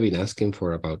one thing I've been asking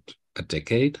for about a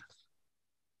decade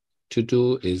to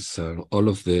do is all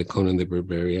of the Conan the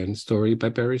Barbarian story by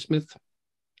Barry Smith.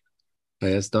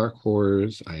 I asked Dark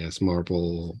Horse, I asked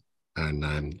Marvel, and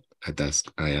I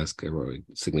ask Heroic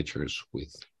Signatures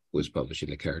with who's publishing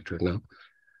the character now.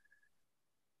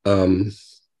 Um,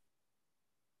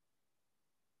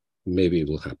 maybe it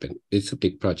will happen. It's a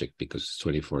big project because it's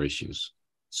 24 issues,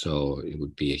 so it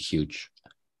would be a huge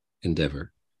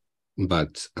endeavor.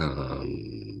 But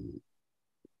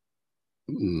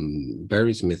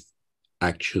Barry Smith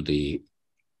actually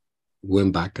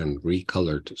went back and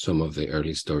recolored some of the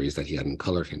early stories that he hadn't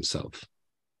colored himself.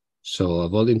 So a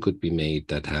volume could be made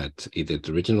that had either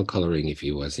the original coloring, if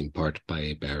it was in part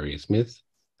by Barry Smith,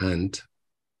 and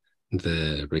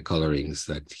the recolorings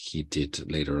that he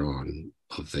did later on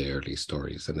of the early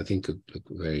stories. And I think it would look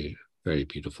very, very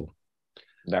beautiful.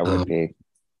 That would be.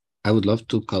 I would love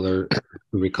to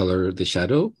recolor The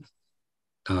Shadow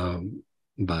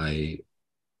by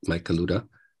Michael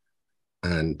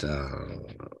and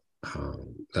that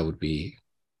would be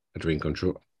a dream come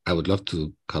true. I would love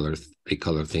to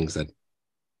recolor things that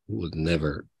would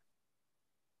never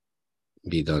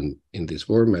be done in this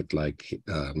format, like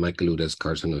Michael Luda's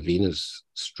Carson of Venus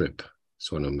strip.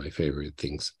 It's one of my favorite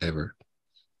things ever.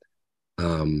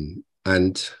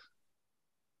 And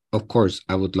of course,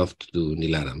 I would love to do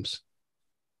Neil Adams.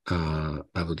 I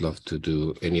would love to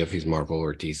do any of his Marvel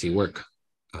or DC work.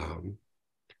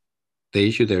 The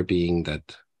issue there being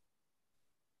that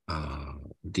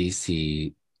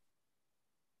DC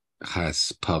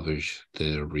has published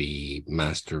the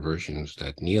remaster versions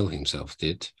that Neil himself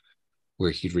did,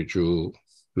 where he redrew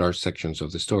large sections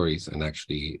of the stories and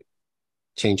actually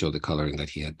changed all the coloring that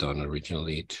he had done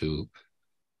originally to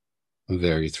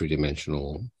very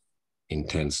three-dimensional,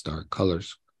 intense dark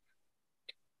colors.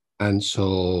 And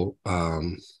so,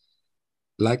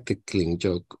 like the Killing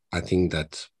Joke, I think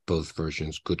that both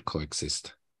versions could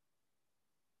coexist.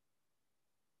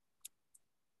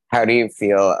 How do you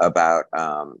feel about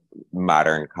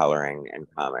modern coloring in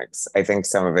comics? I think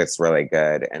some of it's really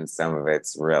good and some of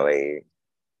it's really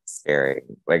scary.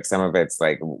 Like some of it's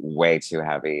like way too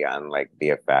heavy on like the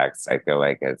effects. I feel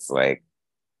like it's like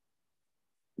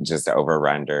just over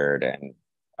rendered. And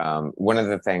one of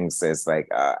the things is like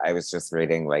I was just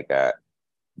reading like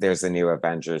there's a new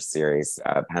Avengers series,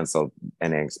 pencil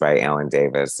and inks by Alan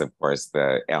Davis. Of course,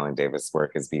 the Alan Davis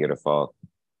work is beautiful,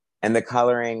 and the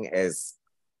coloring is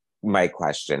my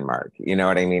question mark. You know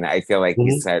what I mean? I feel like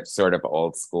he's sort of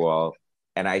old school.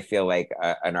 And I feel like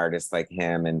an artist like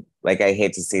him, and like I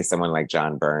hate to see someone like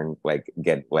John Byrne like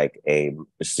get like a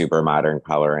super modern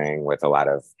coloring with a lot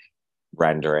of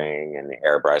rendering and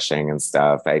airbrushing and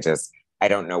stuff. I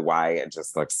don't know why it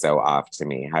just looks so off to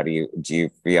me. How do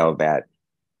you feel that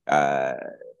uh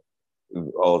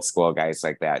old school guys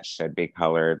like that should be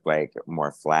colored like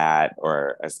more flat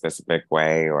or a specific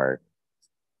way, or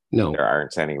No, there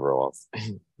aren't any rules?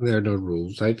 there are no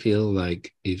rules. I feel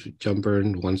like if John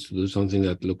Byrne wants to do something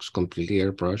that looks completely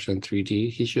airbrush and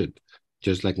 3D, he should,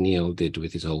 just like Neil did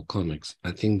with his old comics.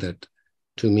 I think that,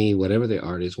 to me, whatever the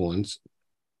artist wants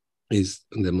is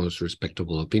the most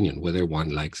respectable opinion. Whether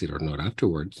one likes it or not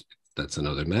afterwards, that's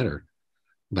another matter.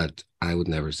 But I would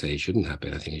never say it shouldn't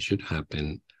happen. I think it should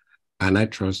happen. And I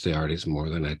trust the artist more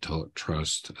than I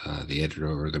trust the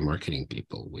editor or the marketing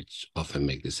people, which often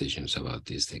make decisions about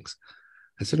these things.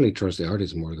 I certainly trust the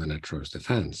artist more than I trust the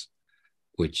fans,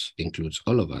 which includes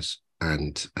all of us.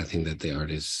 And I think that the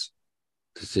artist's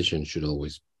decision should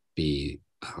always be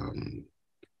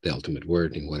the ultimate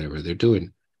word in whatever they're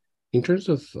doing. In terms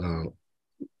of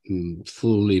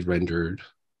fully rendered,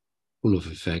 full of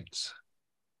effects,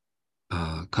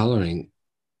 coloring,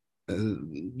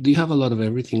 you have a lot of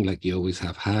everything like you always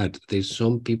have had. There's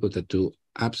some people that do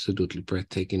absolutely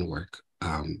breathtaking work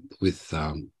with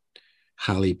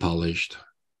highly polished,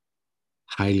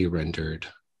 highly rendered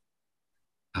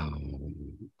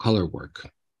color work.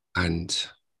 And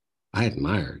I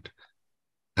admired.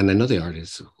 And I know the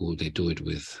artists who they do it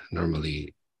with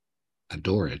normally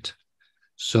adore it.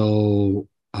 So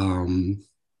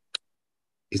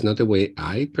it's not the way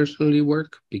I personally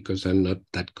work because I'm not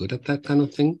that good at that kind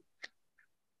of thing.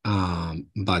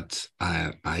 But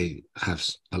I have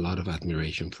a lot of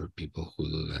admiration for people who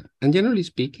do that. And generally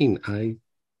speaking, I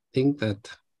think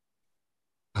that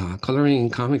coloring in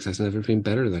comics has never been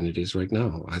better than it is right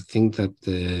now. I think that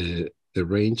the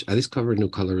range, I discover new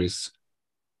colorists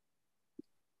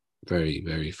very,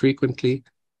 very frequently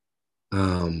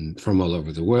from all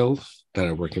over the world that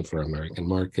are working for American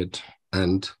market.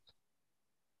 And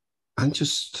I'm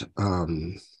just,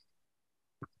 I'm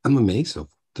amazed of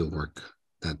the work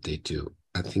that they do.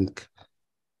 I think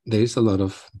there is a lot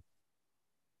of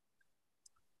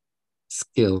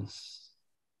skill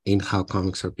in how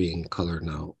comics are being colored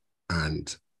now.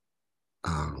 And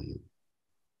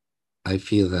I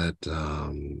feel that,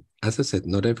 as I said,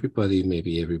 not everybody,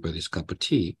 maybe everybody's cup of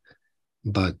tea,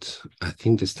 but I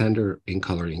think the standard in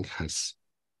coloring has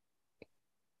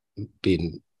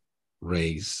been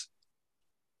raised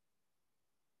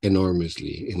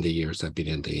enormously in the years I've been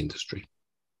in the industry.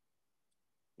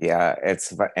 Yeah,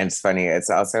 it's funny. It's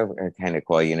also kind of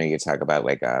cool. You know, you talk about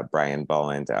like Brian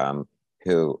Boland,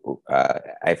 who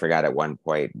I forgot at one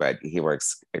point, but he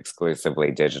works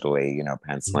exclusively digitally. You know,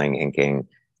 penciling, inking.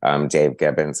 Dave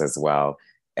Gibbons as well,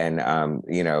 and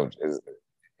you know,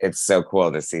 it's so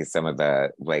cool to see some of the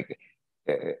like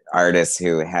artists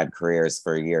who had careers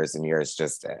for years and years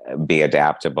just be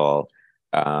adaptable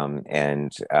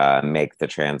and make the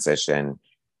transition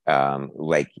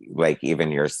like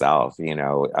even yourself, you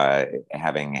know,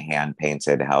 having a hand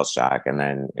painted Hell Shock and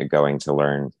then going to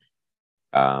learn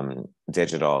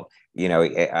digital, you know,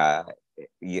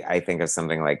 I think of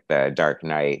something like the Dark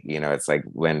Knight, you know, it's like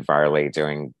Lynn Varley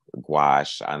doing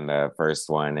gouache on the first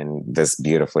one and this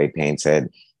beautifully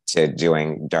painted to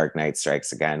doing Dark Knight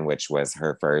Strikes Again, which was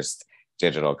her first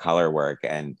digital color work.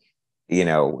 And, you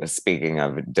know, speaking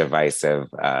of divisive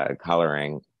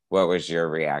coloring, what was your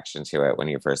reaction to it when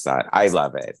you first saw it? I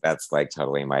love it. That's like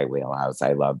totally my wheelhouse.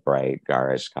 I love bright,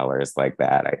 garish colors like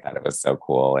that. I thought it was so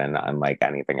cool and unlike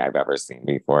anything I've ever seen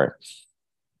before.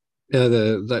 Yeah,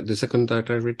 the second Dark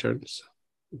Knight Returns.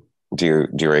 Do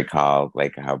you recall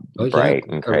like how Oh yeah, bright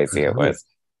and crazy it was?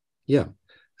 yeah,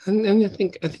 and I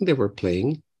think they were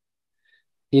playing.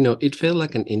 You know, it felt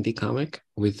like an indie comic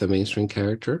with a mainstream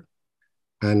character,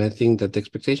 and I think that the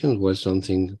expectation was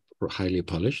something highly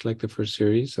polished, like the first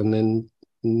series, and then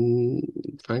mm,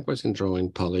 Frank was in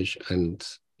drawing polish, and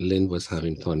Lynn was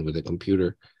having fun with the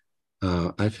computer.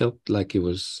 I felt like it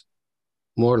was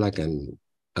more like an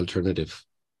alternative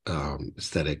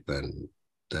aesthetic than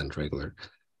regular.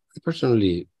 I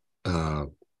personally uh,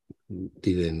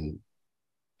 didn't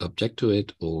object to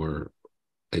it or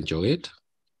enjoy it.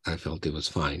 I felt it was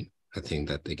fine. I think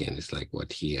that again is like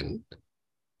what he and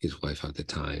his wife at the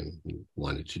time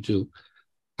wanted to do,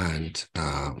 and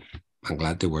I'm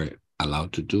glad they were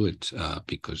allowed to do it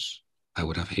because I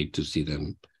would have hated to see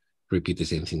them repeat the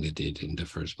same thing they did in the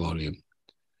first volume.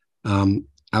 Um,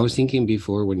 I was thinking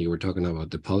before when you were talking about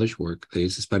the polish work,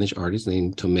 there's a Spanish artist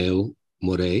named Tomeo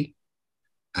Morey,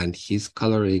 and his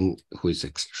coloring, who is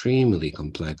extremely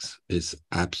complex, is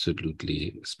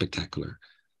absolutely spectacular.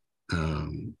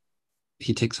 Um,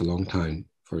 he takes a long time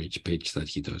for each page that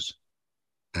he does.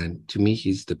 And to me,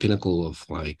 he's the pinnacle of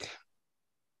like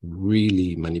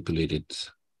really manipulated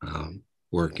um,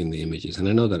 work in the images. And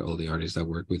I know that all the artists that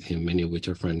work with him, many of which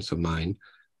are friends of mine,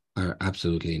 are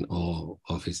absolutely in awe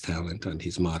of his talent and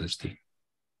his modesty.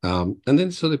 And then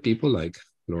so the people like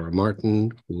Laura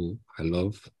Martin, who I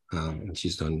love, and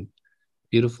she's done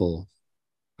beautiful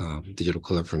digital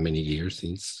color for many years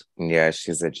since. Yeah,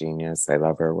 she's a genius. I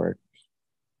love her work.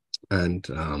 And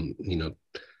you know,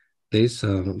 there's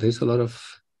a lot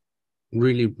of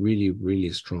really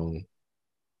strong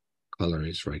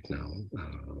colorists right now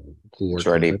who work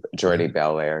on it. Jordi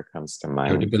Belair comes to Jody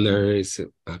mind. Biller is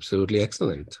absolutely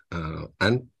excellent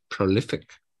and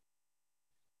prolific.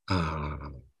 Uh,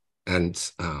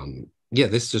 and yeah,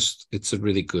 it's a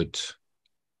really good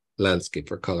landscape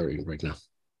for coloring right now.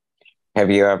 Have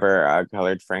you ever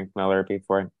colored Frank Miller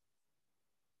before?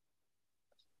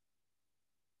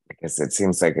 Because it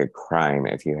seems like a crime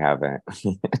if you haven't.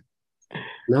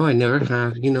 No, I never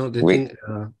have. You know, the we, thing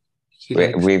he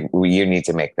likes. you need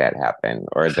to make that happen,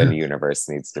 or the universe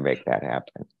needs to make that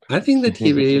happen. I think that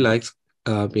he really likes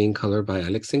being colored by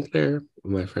Alex Sinclair,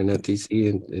 my friend at DC,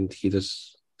 and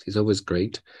he's always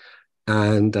great.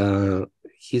 And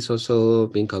he's also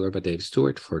been colored by Dave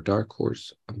Stewart for Dark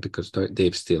Horse because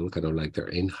Dave's still kind of like their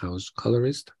in-house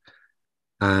colorist.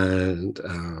 And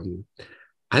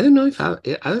I don't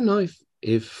know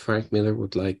if Frank Miller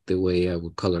would like the way I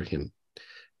would color him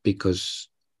because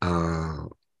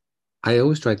I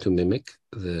always try to mimic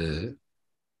the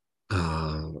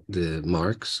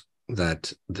marks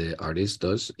that the artist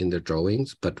does in their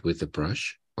drawings, but with the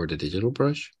brush or the digital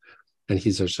brush. And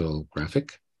he's also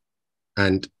graphic.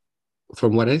 And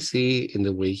from what I see in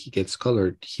the way he gets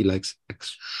colored, he likes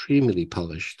extremely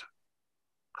polished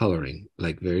coloring,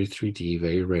 like very 3D,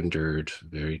 very rendered,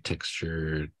 very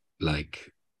textured,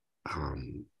 like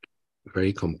um,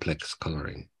 very complex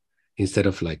coloring instead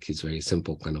of like his very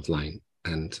simple kind of line.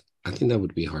 And I think that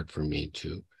would be hard for me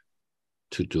to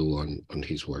do on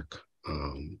his work.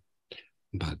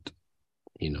 But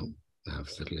you know,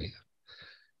 absolutely.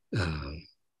 Uh,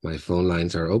 my phone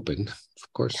lines are open,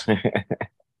 of course.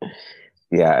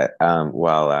 Yeah.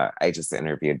 Well, I just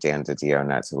interviewed Dan DiDio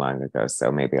not too long ago,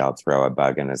 so maybe I'll throw a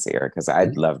bug in his ear because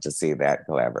I'd love to see that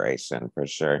collaboration for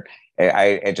sure.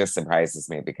 It just surprises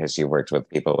me because you worked with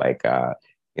people like,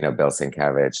 you know, Bill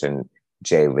Sienkiewicz and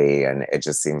Jay Lee, and it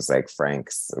just seems like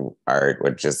Frank's art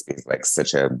would just be like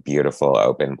such a beautiful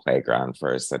open playground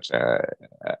for such a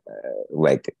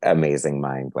like amazing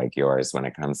mind like yours when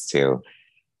it comes to,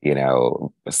 you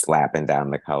know, slapping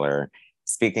down the color.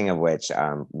 Speaking of which,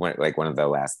 one of the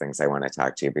last things I want to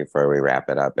talk to you before we wrap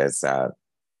it up is,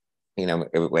 you know,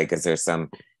 like, is there some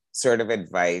sort of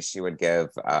advice you would give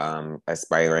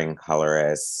aspiring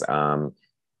colorists, on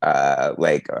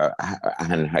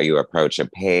how you approach a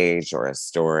page or a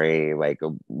story, like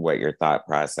what your thought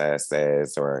process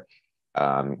is, or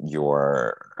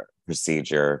your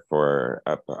procedure for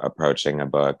approaching a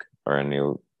book or a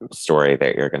new story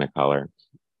that you're going to color?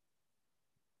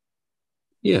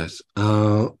 Yes.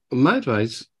 My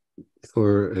advice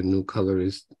for a new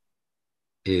colorist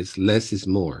is less is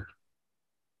more.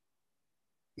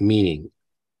 Meaning,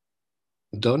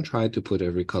 don't try to put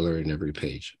every color in every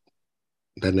page.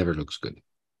 That never looks good.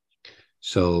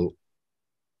 So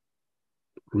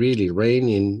really rein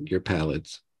in your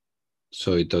palettes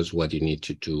so it does what you need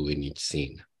to do in each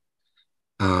scene.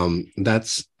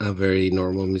 That's a very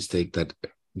normal mistake that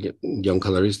young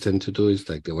colorists tend to do, is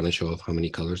like they want to show off how many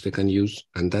colors they can use,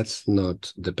 and that's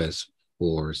not the best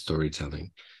for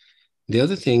storytelling. The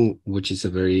other thing, which is a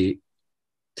very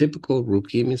typical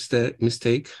rookie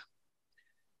mistake,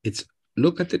 it's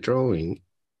look at the drawing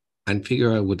and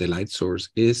figure out what the light source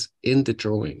is in the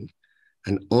drawing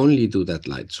and only do that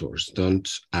light source. Don't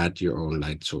add your own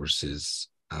light sources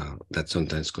that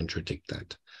sometimes contradict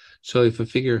that. So if a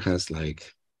figure has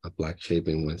like a black shape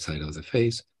in one side of the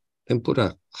face, then put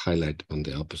a highlight on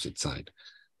the opposite side.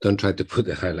 Don't try to put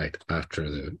the highlight after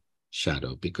the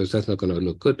shadow, because that's not going to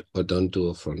look good. Or don't do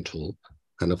a frontal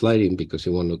kind of lighting, because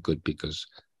it won't look good, because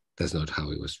that's not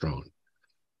how it was drawn.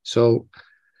 So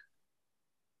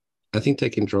I think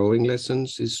taking drawing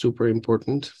lessons is super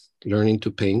important. Learning to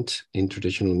paint in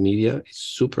traditional media is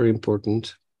super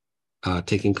important.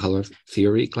 Taking color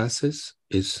theory classes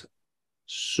is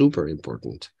super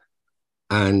important.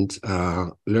 And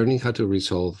learning how to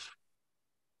resolve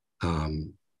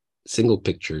single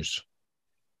pictures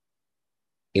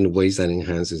in ways that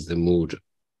enhances the mood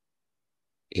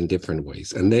in different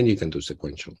ways. And then you can do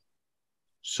sequential.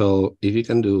 So if you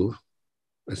can do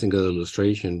a single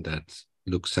illustration that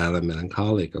looks sad and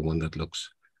melancholic, and one that looks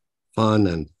fun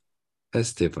and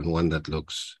festive, and one that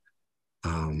looks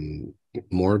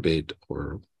morbid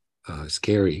or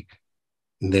scary,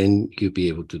 then you'll be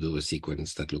able to do a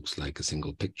sequence that looks like a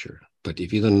single picture. But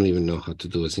if you don't even know how to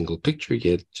do a single picture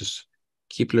yet, just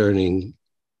keep learning,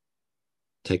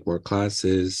 take more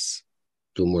classes,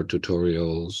 do more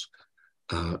tutorials.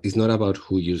 It's not about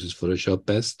who uses Photoshop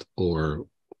best, or,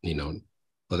 you know,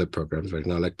 other programs right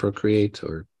now like Procreate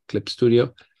or Clip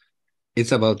Studio.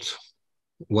 It's about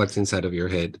what's inside of your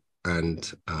head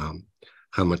and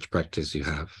how much practice you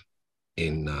have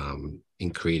in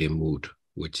creating mood,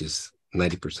 which is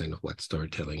 90% of what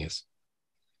storytelling is.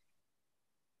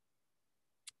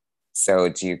 So,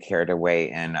 do you care to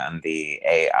weigh in on the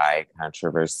AI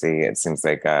controversy? It seems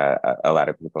like a lot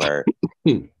of people are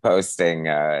posting,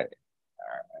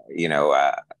 you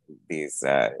know, these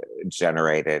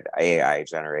generated AI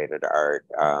generated art,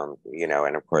 you know,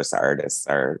 and of course, artists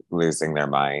are losing their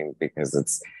mind because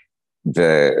it's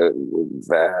the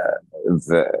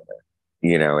the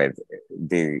you know,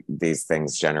 these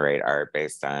things generate art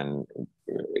based on,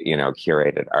 you know,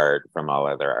 curated art from all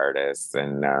other artists,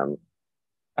 and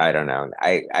I don't know.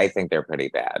 I think they're pretty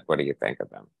bad. What do you think of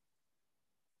them?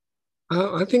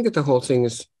 I think that the whole thing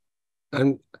is,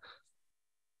 and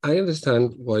I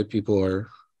understand why people are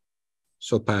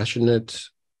so passionate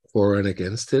for and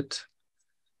against it.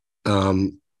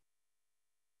 I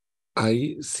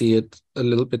see it a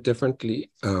little bit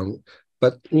differently,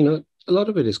 but you know, a lot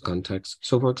of it is context.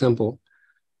 So, for example,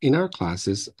 in our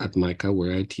classes at MICA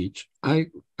where I teach, I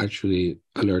actually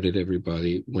alerted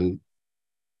everybody when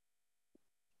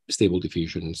Stable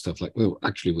Diffusion and stuff like, well,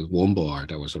 actually with Wombo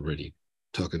art, I was already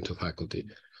talking to faculty.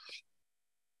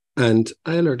 And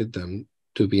I alerted them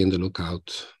to be on the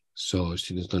lookout so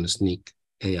students don't sneak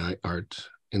AI art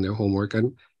in their homework.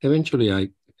 And eventually I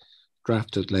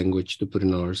drafted language to put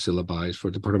in our syllabi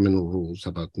for departmental rules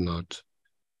about not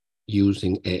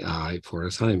using AI for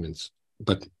assignments.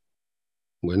 But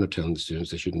we're not telling the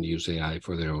students they shouldn't use AI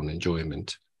for their own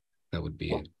enjoyment. That would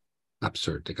be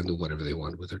absurd. They can do whatever they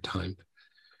want with their time.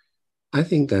 I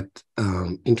think that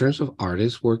in terms of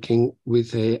artists working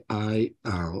with AI,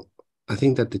 I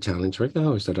think that the challenge right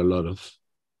now is that a lot of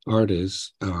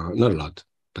artists, not a lot,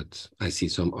 but I see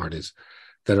some artists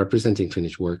that are presenting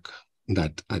finished work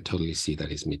that I totally see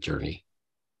that is Midjourney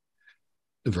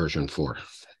version 4,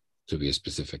 to be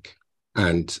specific.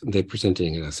 and they're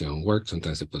presenting it as their own work.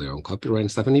 Sometimes they put their own copyright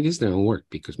and stuff, and it is their own work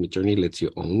because Midjourney lets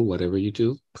you own whatever you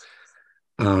do.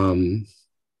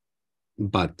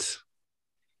 But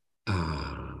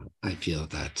I feel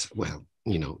that, well,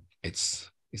 it's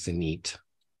a neat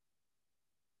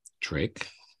trick.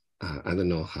 I don't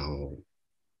know how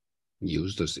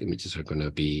used those images are going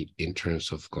to be in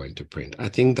terms of going to print. I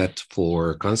think that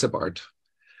for concept art,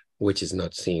 which is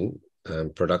not seen,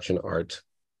 production art,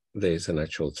 there's an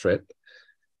actual threat.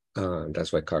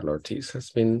 That's why Carla Ortiz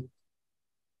has been,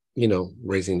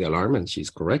 raising the alarm, and she's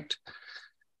correct.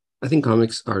 I think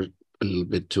comics are a little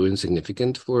bit too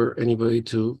insignificant for anybody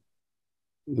to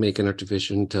make an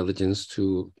artificial intelligence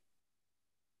to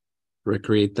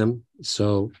recreate them.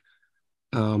 So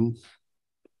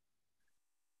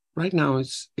right now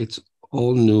it's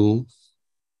all new.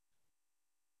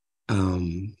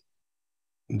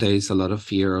 There is a lot of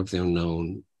fear of the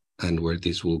unknown and where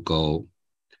this will go.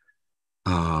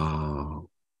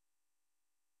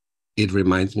 It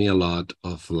reminds me a lot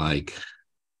of like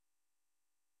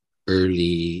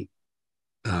early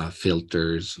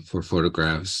filters for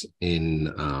photographs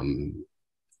in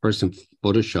first in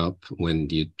Photoshop, when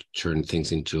you turn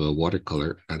things into a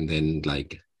watercolor, and then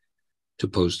like to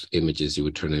post images, you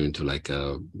would turn it into like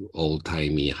a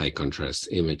old-timey high contrast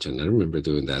image. And I remember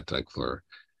doing that like for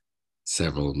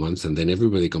several months, and then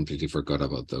everybody completely forgot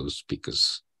about those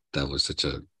because that was such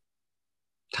a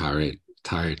tired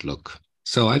look.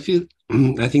 So I think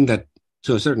that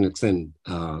to a certain extent,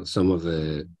 some of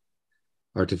the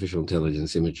artificial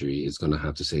intelligence imagery is going to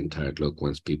have the same tired look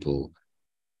when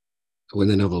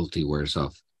the novelty wears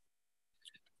off.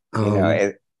 Oh,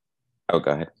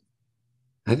 go ahead.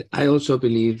 I also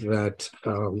believe that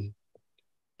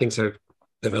things are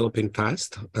developing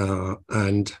fast,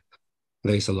 and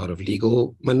there's a lot of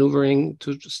legal maneuvering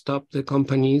to stop the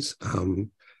companies.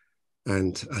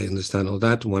 And I understand all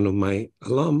that. One of my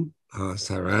alum,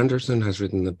 Sarah Anderson, has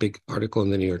written a big article in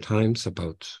the New York Times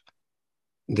about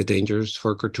the dangers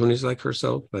for cartoonists like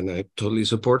herself, and I totally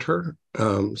support her.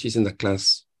 She's in the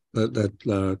class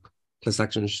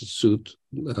action suit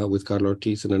with Carla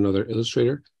Ortiz and another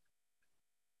illustrator.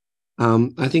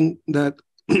 I think that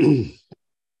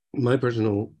my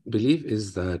personal belief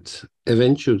is that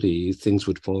eventually things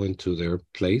would fall into their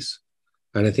place.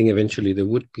 And I think eventually there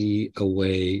would be a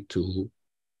way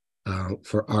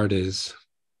for artists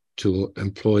to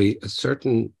employ a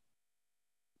certain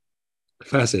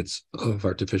facets of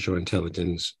artificial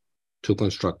intelligence to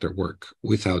construct their work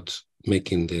without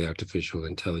making the artificial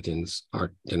intelligence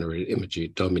art-generated imagery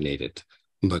dominated,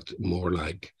 but more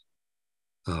like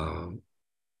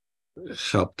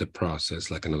help the process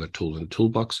like another tool in the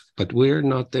toolbox. But we're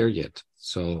not there yet.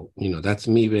 So, that's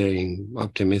me being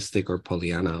optimistic or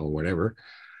Pollyanna or whatever,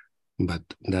 but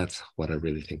that's what I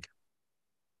really think.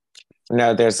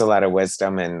 No, there's a lot of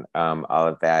wisdom in all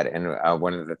of that. And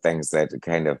one of the things that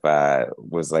kind of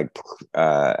was like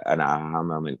an aha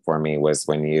moment for me was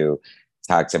when you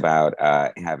talked about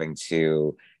having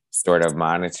to sort of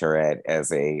monitor it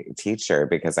as a teacher,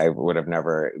 because that would have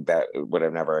never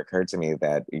occurred to me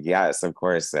that, yes, of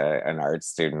course, an art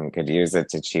student could use it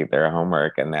to cheat their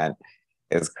homework. And that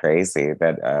is crazy.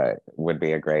 That would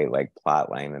be a great like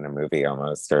plot line in a movie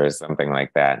almost, or something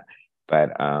like that.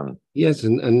 But yes,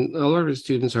 and a lot of the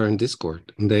students are in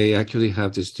Discord. They actually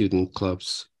have the student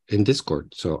clubs in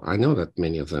Discord. So I know that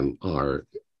many of them are,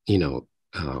 they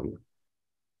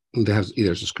have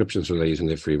either subscriptions or they're using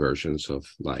the free versions of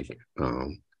like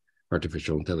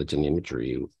artificial intelligent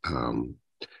imagery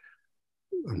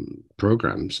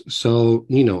programs. So,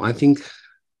 I think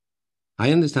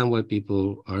I understand why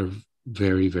people are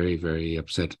very, very, very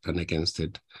upset and against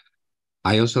it.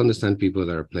 I also understand people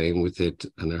that are playing with it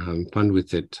and are having fun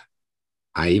with it.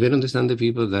 I even understand the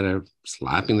people that are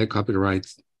slapping the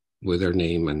copyrights with their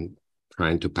name and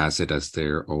trying to pass it as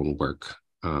their own work.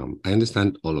 I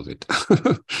understand all of it.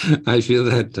 I feel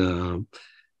that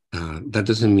that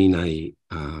doesn't mean I'm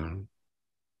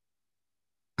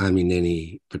in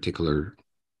any particular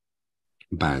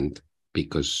band,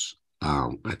 because I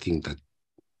think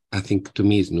to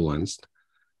me it's nuanced.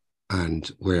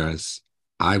 And whereas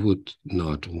I would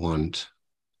not want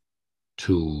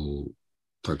to,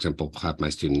 for example, have my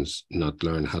students not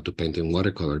learn how to paint in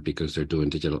watercolor because they're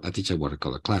doing I teach a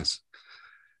watercolor class.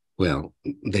 Well,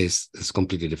 there's a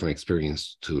completely different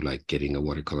experience to like getting a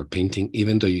watercolor painting,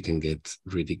 even though you can get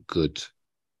really good,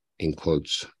 in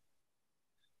quotes,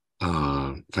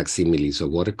 facsimiles of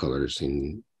watercolors.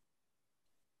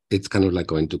 It's kind of like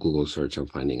going to Google search and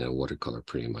finding a watercolor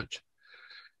pretty much.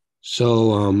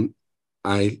 So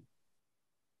I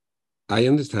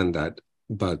understand that,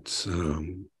 but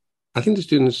I think the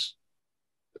students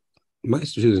my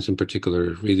students in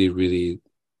particular really, really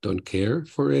don't care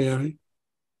for AI.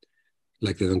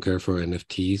 Like they don't care for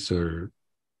NFTs or,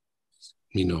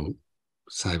 you know,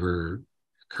 cyber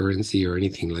currency or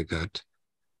anything like that,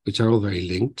 which are all very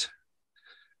linked.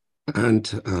 And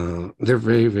they're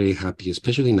very, very happy,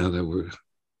 especially now that we're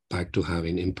back to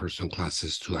having in-person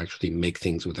classes to actually make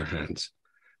things with their hands.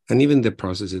 And even they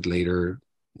process it later,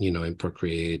 you know, in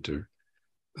Procreate or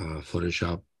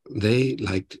Photoshop. They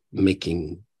liked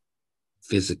making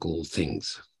physical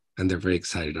things. And they're very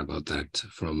excited about that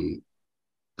from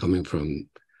coming from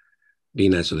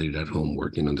being isolated at home,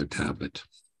 working on their tablet.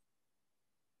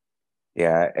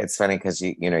 Yeah, it's funny because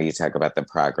you talk about the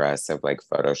progress of like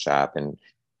Photoshop and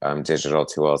digital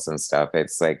tools and stuff.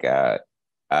 It's like uh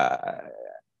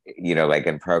like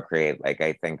in Procreate, like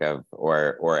I think of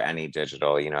or any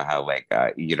digital, how like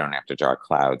you don't have to draw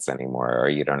clouds anymore, or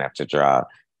you don't have to draw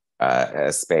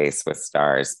a space with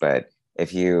stars. But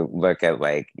if you look at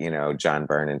like, John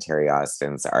Byrne and Terry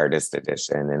Austin's artist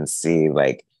edition and see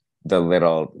like the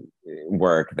little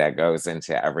work that goes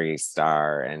into every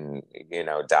star and,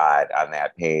 dot on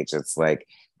that page, it's like,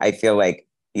 I feel like,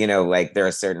 like there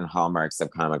are certain hallmarks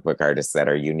of comic book artists that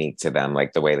are unique to them,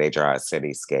 like the way they draw a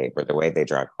cityscape or the way they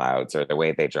draw clouds or the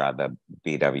way they draw the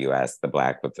BWS, the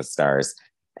black with the stars.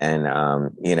 And,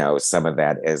 some of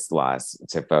that is lost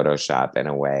to Photoshop in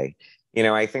a way.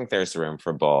 I think there's room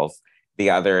for both. The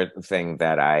other thing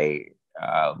that I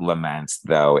lament,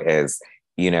 though, is,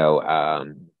 you know,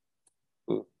 um,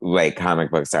 like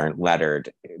comic books aren't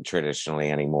lettered traditionally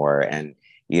anymore. And,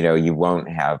 you won't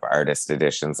have artist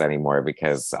editions anymore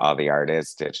because all the art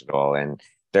is digital. And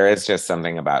there is just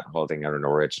something about holding an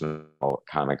original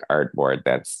comic artboard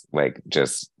that's like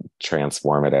just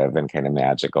transformative and kind of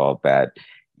magical that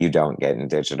you don't get in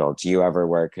digital. Do you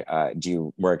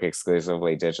work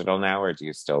exclusively digital now, or do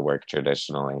you still work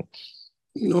traditionally?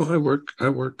 No, I work,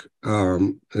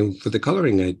 and for the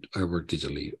coloring, I work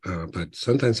digitally, but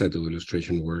sometimes I do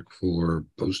illustration work for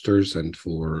posters and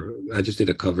I just did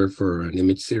a cover for an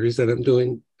image series that I'm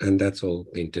doing, and that's all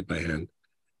painted by hand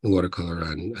in watercolor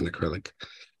and acrylic.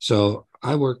 So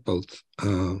I work both.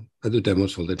 I do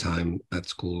demos all the time at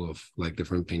school of like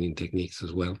different painting techniques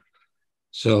as well.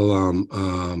 So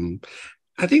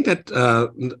I think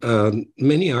that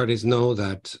many artists know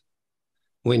that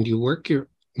when you work your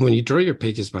when you draw your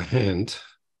pages by hand,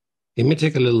 it may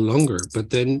take a little longer, but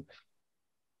then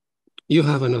you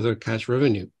have another cash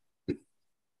revenue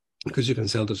because you can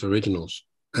sell those originals.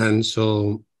 And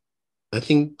so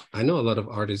I know a lot of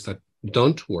artists that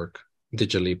don't work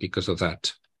digitally because of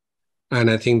that.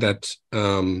 And I think that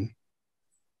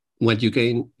what you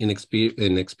gain in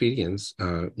experience,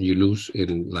 you lose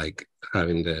in like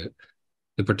having the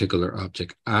particular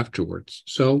object afterwards.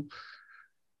 So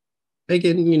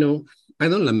again, I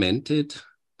don't lament it.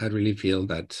 I really feel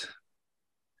that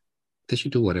they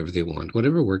should do whatever they want,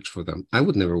 whatever works for them. I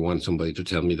would never want somebody to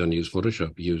tell me don't use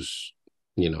Photoshop, use,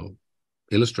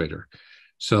 Illustrator.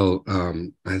 So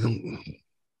I don't,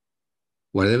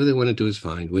 whatever they want to do is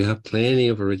fine. We have plenty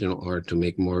of original art to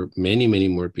make many, many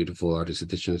more beautiful artist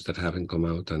editions that haven't come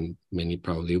out, and many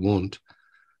probably won't.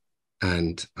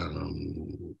 And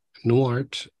new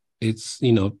art, it's,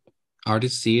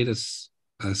 artists see it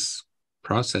as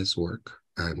process work,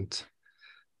 and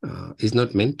it's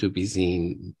not meant to be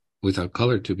seen without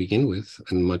color to begin with,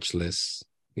 and much less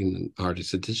in an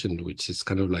artist edition, which is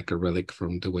kind of like a relic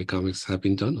from the way comics have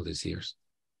been done all these years.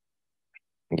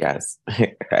 Yes,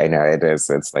 I know it is.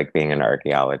 It's like being an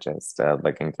archaeologist,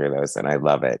 looking through those, and I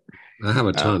love it. I have a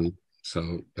Um, ton,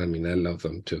 so I mean, I love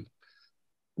them too.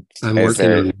 I'm is working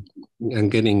there, on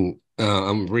and getting.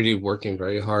 I'm really working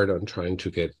very hard on trying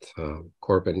to get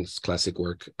Corbin's classic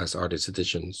work as artist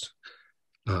editions.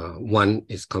 One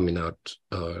is coming out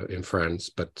in France,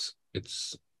 but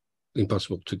it's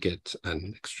impossible to get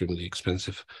and extremely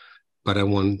expensive. But I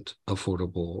want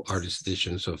affordable artist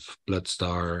editions of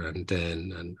Bloodstar and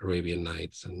Den and Arabian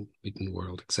Nights and Witten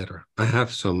World, etc. I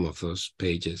have some of those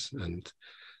pages, and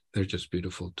they're just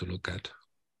beautiful to look at.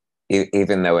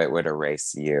 even though it would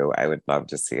erase you, I would love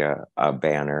to see a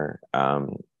banner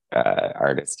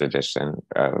artist edition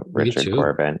of Me Richard too.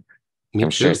 Corbin. Me I'm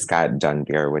sure too. Scott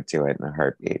Dunbier would do it in a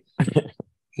heartbeat.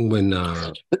 When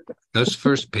those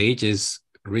first pages,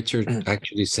 Richard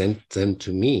actually sent them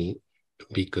to me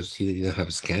because he didn't have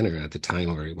a scanner at the time,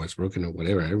 or it was broken or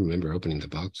whatever. I remember opening the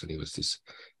box, and it was this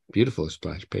beautiful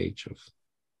splash page of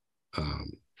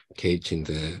Cage in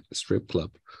the strip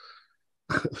club.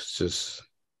 It was just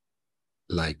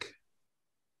like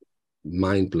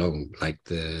mind blown. Like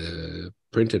the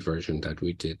printed version that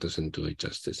we did doesn't do it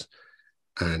justice.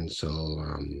 And so,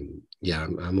 yeah,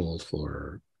 I'm all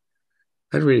for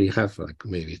I really have like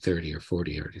maybe 30 or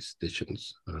 40 artist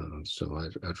editions. So I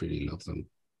really love them.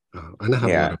 And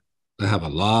Yeah, I have a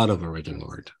lot of original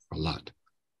art, a lot.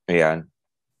 yeah.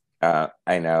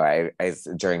 I know.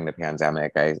 During the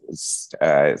pandemic, I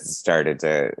started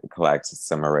to collect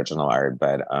some original art,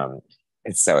 but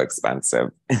it's so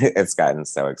expensive. It's gotten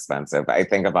so expensive. I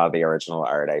think of all the original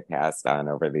art I passed on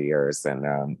over the years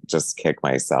and just kick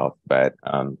myself. But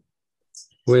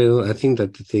Well, I think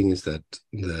that the thing is that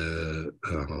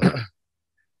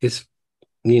it's,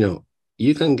 you know,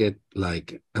 you can get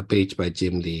like a page by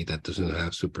Jim Lee that doesn't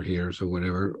have superheroes or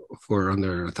whatever for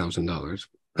under $1,000.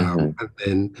 mhm. And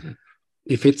then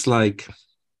if it's like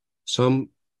some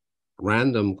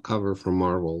random cover from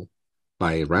Marvel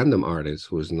by a random artist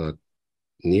who is not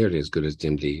nearly as good as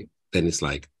Jim Lee, then it's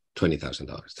like $20,000,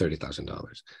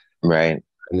 $30,000. Right.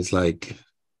 And it's like,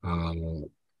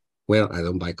 well, I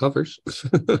don't buy covers.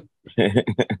 I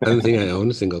don't think I own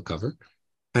a single cover.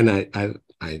 And I'm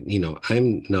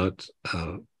not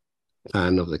a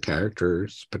fan of the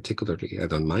characters particularly. I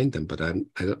don't mind them, but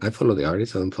I follow the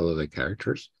artists. I don't follow the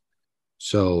characters.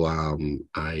 So I'm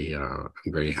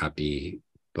very happy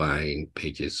buying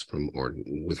pages from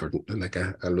Orton with Orton. Like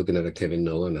I'm looking at a Kevin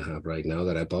Nolan I have right now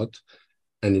that I bought,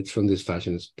 and it's from this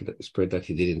fashion spread that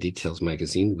he did in Details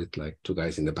magazine with like two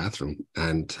guys in the bathroom,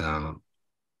 and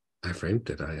I framed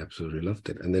it. I absolutely loved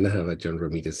it. And then I have a John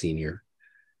Romita Sr.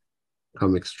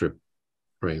 comic strip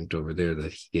framed over there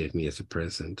that he gave me as a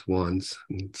present once.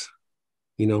 And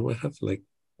I have like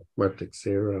Martek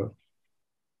Sarah.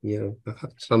 I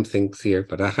have some things here,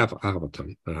 but I have a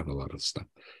ton. I have a lot of stuff.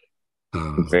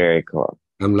 Very cool.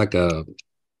 I'm like I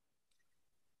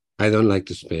don't like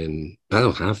to spend. I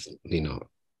don't have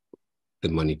the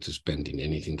money to spend in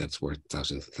anything that's worth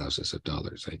thousands and thousands of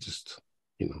dollars. I just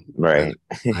you know I, Right.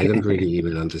 I don't really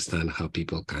even understand how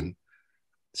people can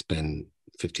spend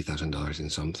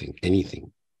 $50,000 in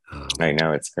anything. I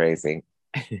know it's crazy.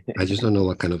 I just don't know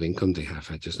what kind of income they have.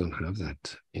 I just don't have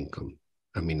that income.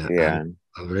 I mean, Yeah.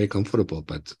 I'm very comfortable,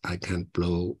 but I can't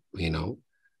blow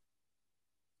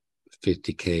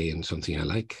 50K in something I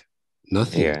like.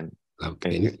 Nothing Yeah. like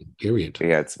anything. Period.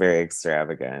 Yeah, it's very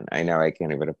extravagant. I know I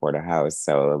can't even afford a house,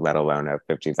 so let alone a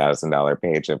 $50,000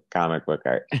 page of comic book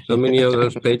art. So many of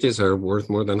those pages are worth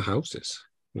more than houses.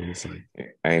 And it's like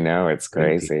I know it's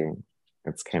crazy. crazy.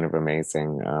 It's kind of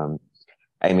amazing.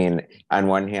 I mean, on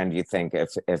one hand, you think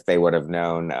if they would have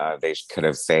known, they could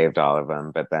have saved all of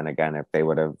them. But then again, if they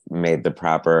would have made the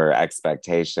proper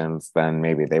expectations, then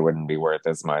maybe they wouldn't be worth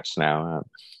as much now.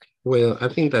 Well, I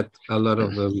think that a lot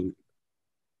of them,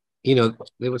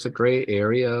 there was a gray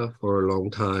area for a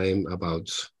long time about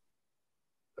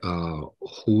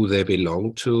who they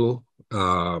belong to,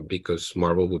 because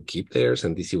Marvel would keep theirs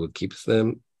and DC would keep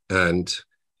them. And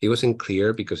it wasn't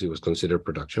clear because it was considered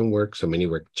production work. So many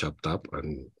were chopped up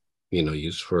and,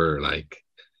 used for like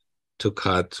to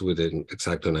cut with an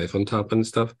X-Acto knife on top and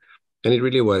stuff. And it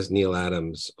really was Neil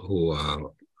Adams who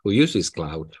used his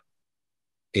clout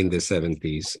in the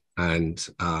 70s and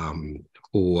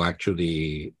who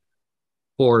actually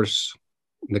forced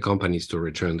the companies to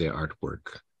return their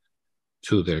artwork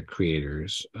to their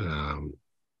creators,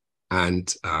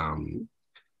 and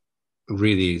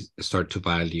really start to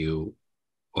value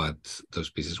what those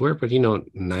pieces were. But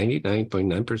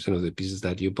 99.9% of the pieces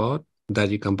that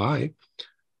you can buy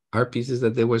are pieces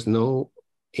that there was no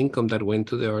income that went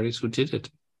to the artists who did it.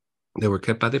 They were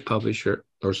kept by the publisher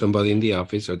or somebody in the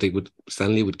office, or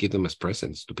Stanley would give them as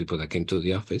presents to people that came to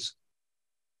the office.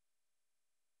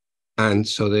 And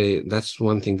so that's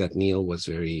one thing that Neil was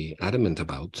very adamant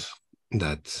about,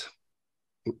 that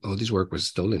all this work was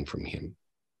stolen from him.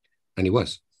 And it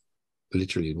was.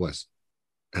 Literally it was.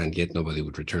 And yet nobody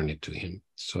would return it to him.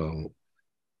 So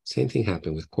same thing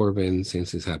happened with Corbin, same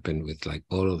thing happened with like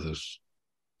all of those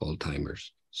old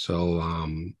timers. So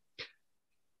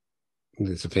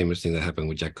there's a famous thing that happened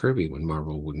with Jack Kirby when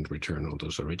Marvel wouldn't return all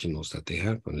those originals that they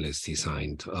have unless he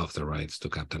signed off the rights to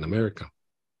Captain America.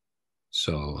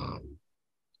 So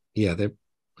yeah, their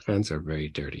hands are very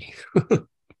dirty.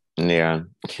 Yeah.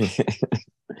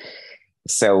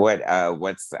 So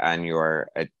what's on your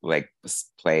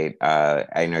plate?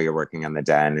 I know you're working on the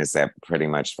Den. Is that pretty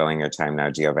much filling your time now?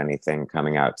 Do you have anything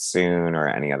coming out soon or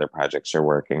any other projects you're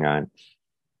working on?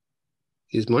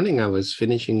 This morning I was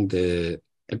finishing the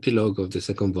epilogue of the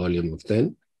second volume of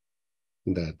Den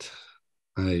that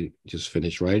I just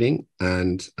finished writing,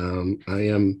 and I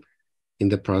am in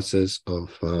the process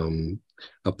of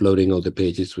uploading all the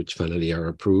pages which finally are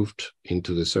approved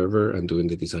into the server and doing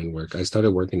the design work. I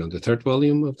started working on the third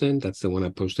volume of them. That's the one I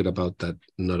posted about, that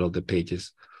not all the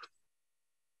pages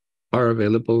are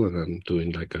available, and I'm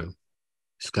doing like a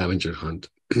scavenger hunt.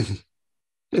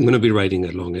 I'm going to be writing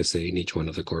a long essay in each one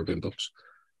of the Corbin books.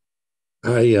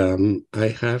 I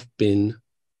have been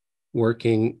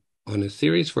working on a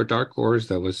series for Dark Horse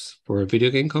that was for a video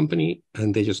game company,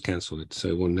 and they just canceled it, so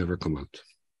it will never come out.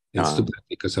 It's too Uh, bad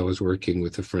because I was working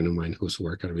with a friend of mine whose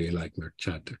work I really like, Mark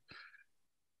Chatter.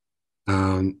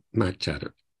 Mark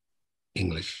Chatter,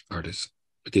 English artist.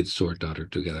 We did Sword Daughter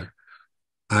together.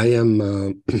 I am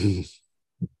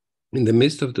in the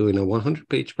midst of doing a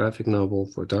 100-page graphic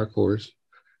novel for Dark Horse.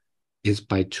 It's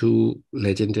by two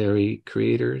legendary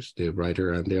creators, the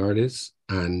writer and the artist,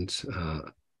 and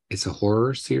it's a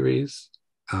horror series,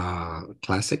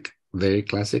 classic, very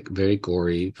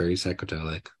gory, very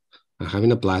psychedelic. I'm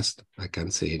having a blast. I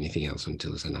can't say anything else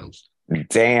until it's announced.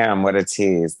 Damn, what a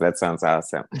tease. That sounds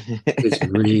awesome. It's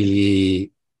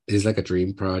really, it's like a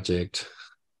dream project,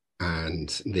 and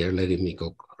they're letting me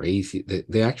go crazy.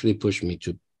 They actually pushed me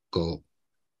to go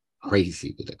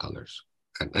crazy with the colors.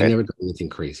 I Good. never done anything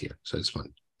crazier, so it's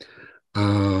fun.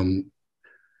 Um,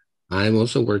 I'm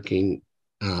also working,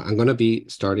 I'm going to be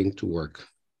starting to work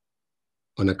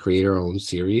on a creator-owned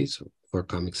series for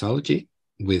Comixology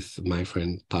with my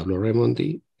friend Pablo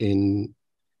Raimondi in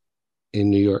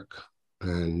New York.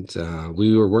 And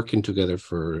we were working together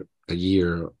for a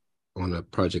year on a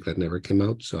project that never came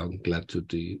out. So I'm glad to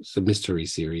do. It's a mystery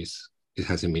series. It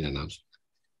hasn't been announced.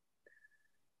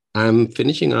 I'm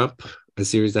finishing up a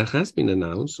series that has been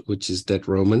announced, which is Dead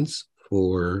Romans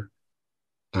for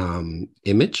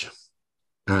Image.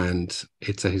 And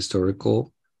it's a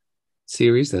historical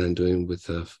series that I'm doing with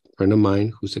a friend of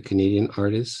mine who's a Canadian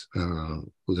artist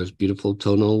who does beautiful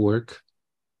tonal work,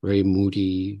 very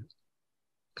moody,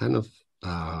 kind of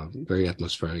very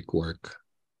atmospheric work,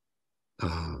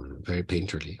 very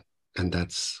painterly. And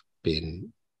that's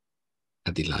been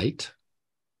a delight.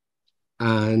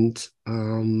 And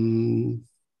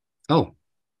oh,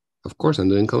 of course, I'm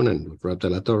doing Conan with Rob de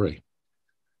la Torre.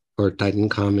 For Titan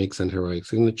Comics and Heroic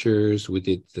Signatures, we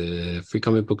did the Free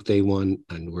Comic Book Day one,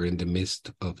 and we're in the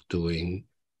midst of doing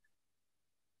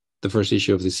the first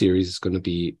issue of the series. Is going to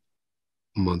be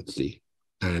monthly,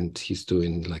 and he's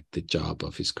doing like the job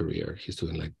of his career. He's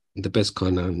doing like the best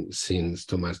Conan since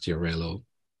Tomas Giarello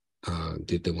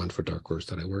did the one for Dark Horse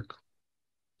that I work.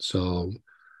 So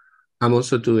I'm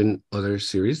also doing other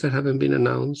series that haven't been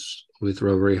announced with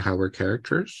Robert Howard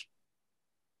characters.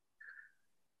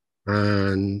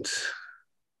 And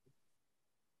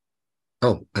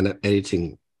oh, and I'm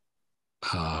editing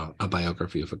a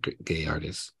biography of a gay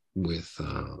artist with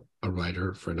a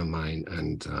writer friend of mine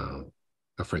and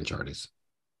a French artist.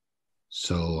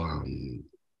 So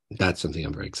that's something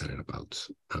I'm very excited about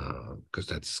because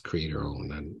that's creator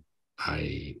owned, and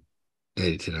I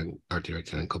edited and art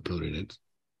directed and uploaded it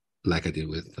like I did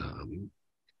with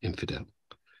Infidel.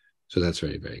 So that's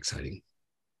very, very exciting.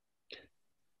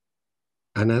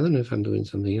 And I don't know if I'm doing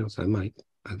something else. I might.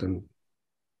 I don't.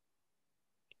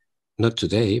 Not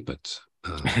today, but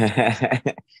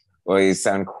Well, you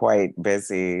sound quite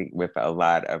busy with a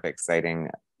lot of exciting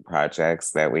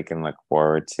projects that we can look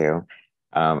forward to.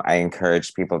 I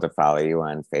encourage people to follow you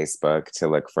on Facebook to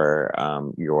look for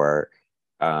your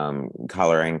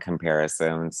coloring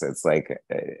comparisons. It's like,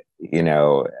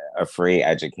 a free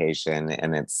education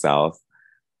in itself.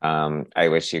 I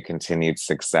wish you continued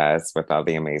success with all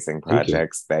the amazing thank you.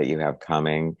 projects that you have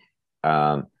coming.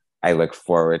 I look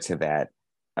forward to that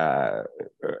uh,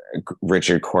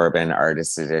 Richard Corbin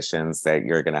artist editions that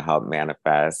you're going to help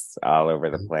manifest all over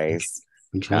the place.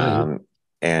 I'm trying. Um,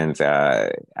 and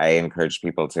I encourage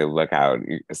people to look out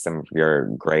some of your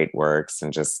great works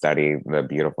and just study the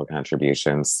beautiful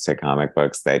contributions to comic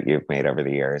books that you've made over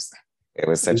the years. It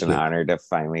was such Thank an you. honor to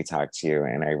finally talk to you,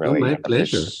 and I Oh, really my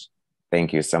pleasure. appreciate.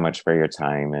 Thank you so much for your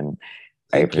time, and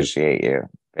I Thank you. appreciate you.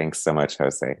 Thanks so much,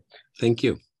 Jose. Thank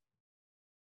you.